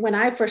think when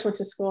I first went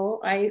to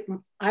school,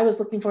 I was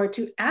looking forward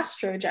to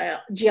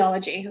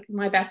astrogeology.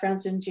 My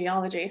background's in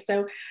geology.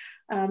 So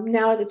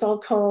now it's all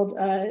called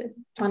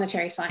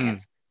planetary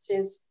science. Which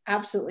is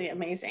absolutely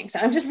amazing. So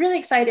I'm just really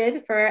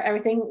excited for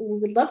everything. We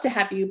would love to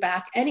have you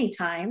back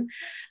anytime.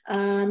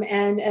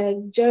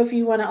 And Joe, if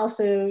you want to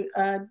also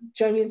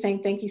join me in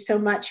saying thank you so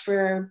much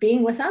for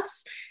being with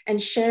us and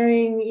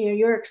sharing, you know,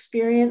 your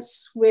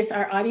experience with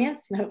our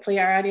audience. And hopefully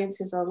our audience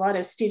is a lot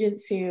of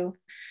students who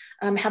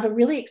have a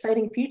really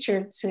exciting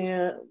future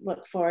to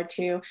look forward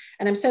to.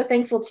 And I'm so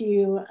thankful to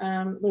you,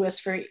 Lewis,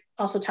 for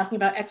also talking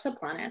about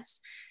exoplanets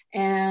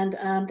and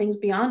things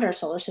beyond our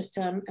solar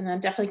system. And I'm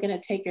definitely going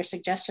to take your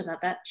suggestion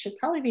that should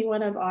probably be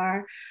one of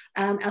our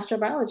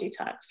astrobiology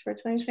talks for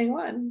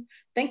 2021.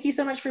 Thank you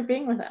so much for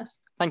being with us.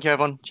 Thank you,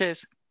 everyone.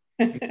 Cheers.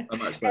 Thank you so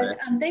much,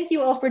 and thank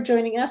you all for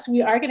joining us.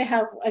 We are going to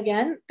have,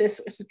 again,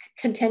 this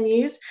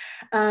continues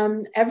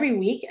every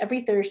week,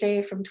 every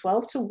Thursday from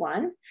 12 to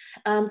 1.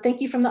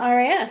 Thank you from the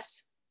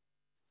RAS.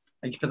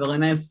 Thank you for the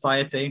Linnean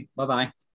Society. Bye-bye.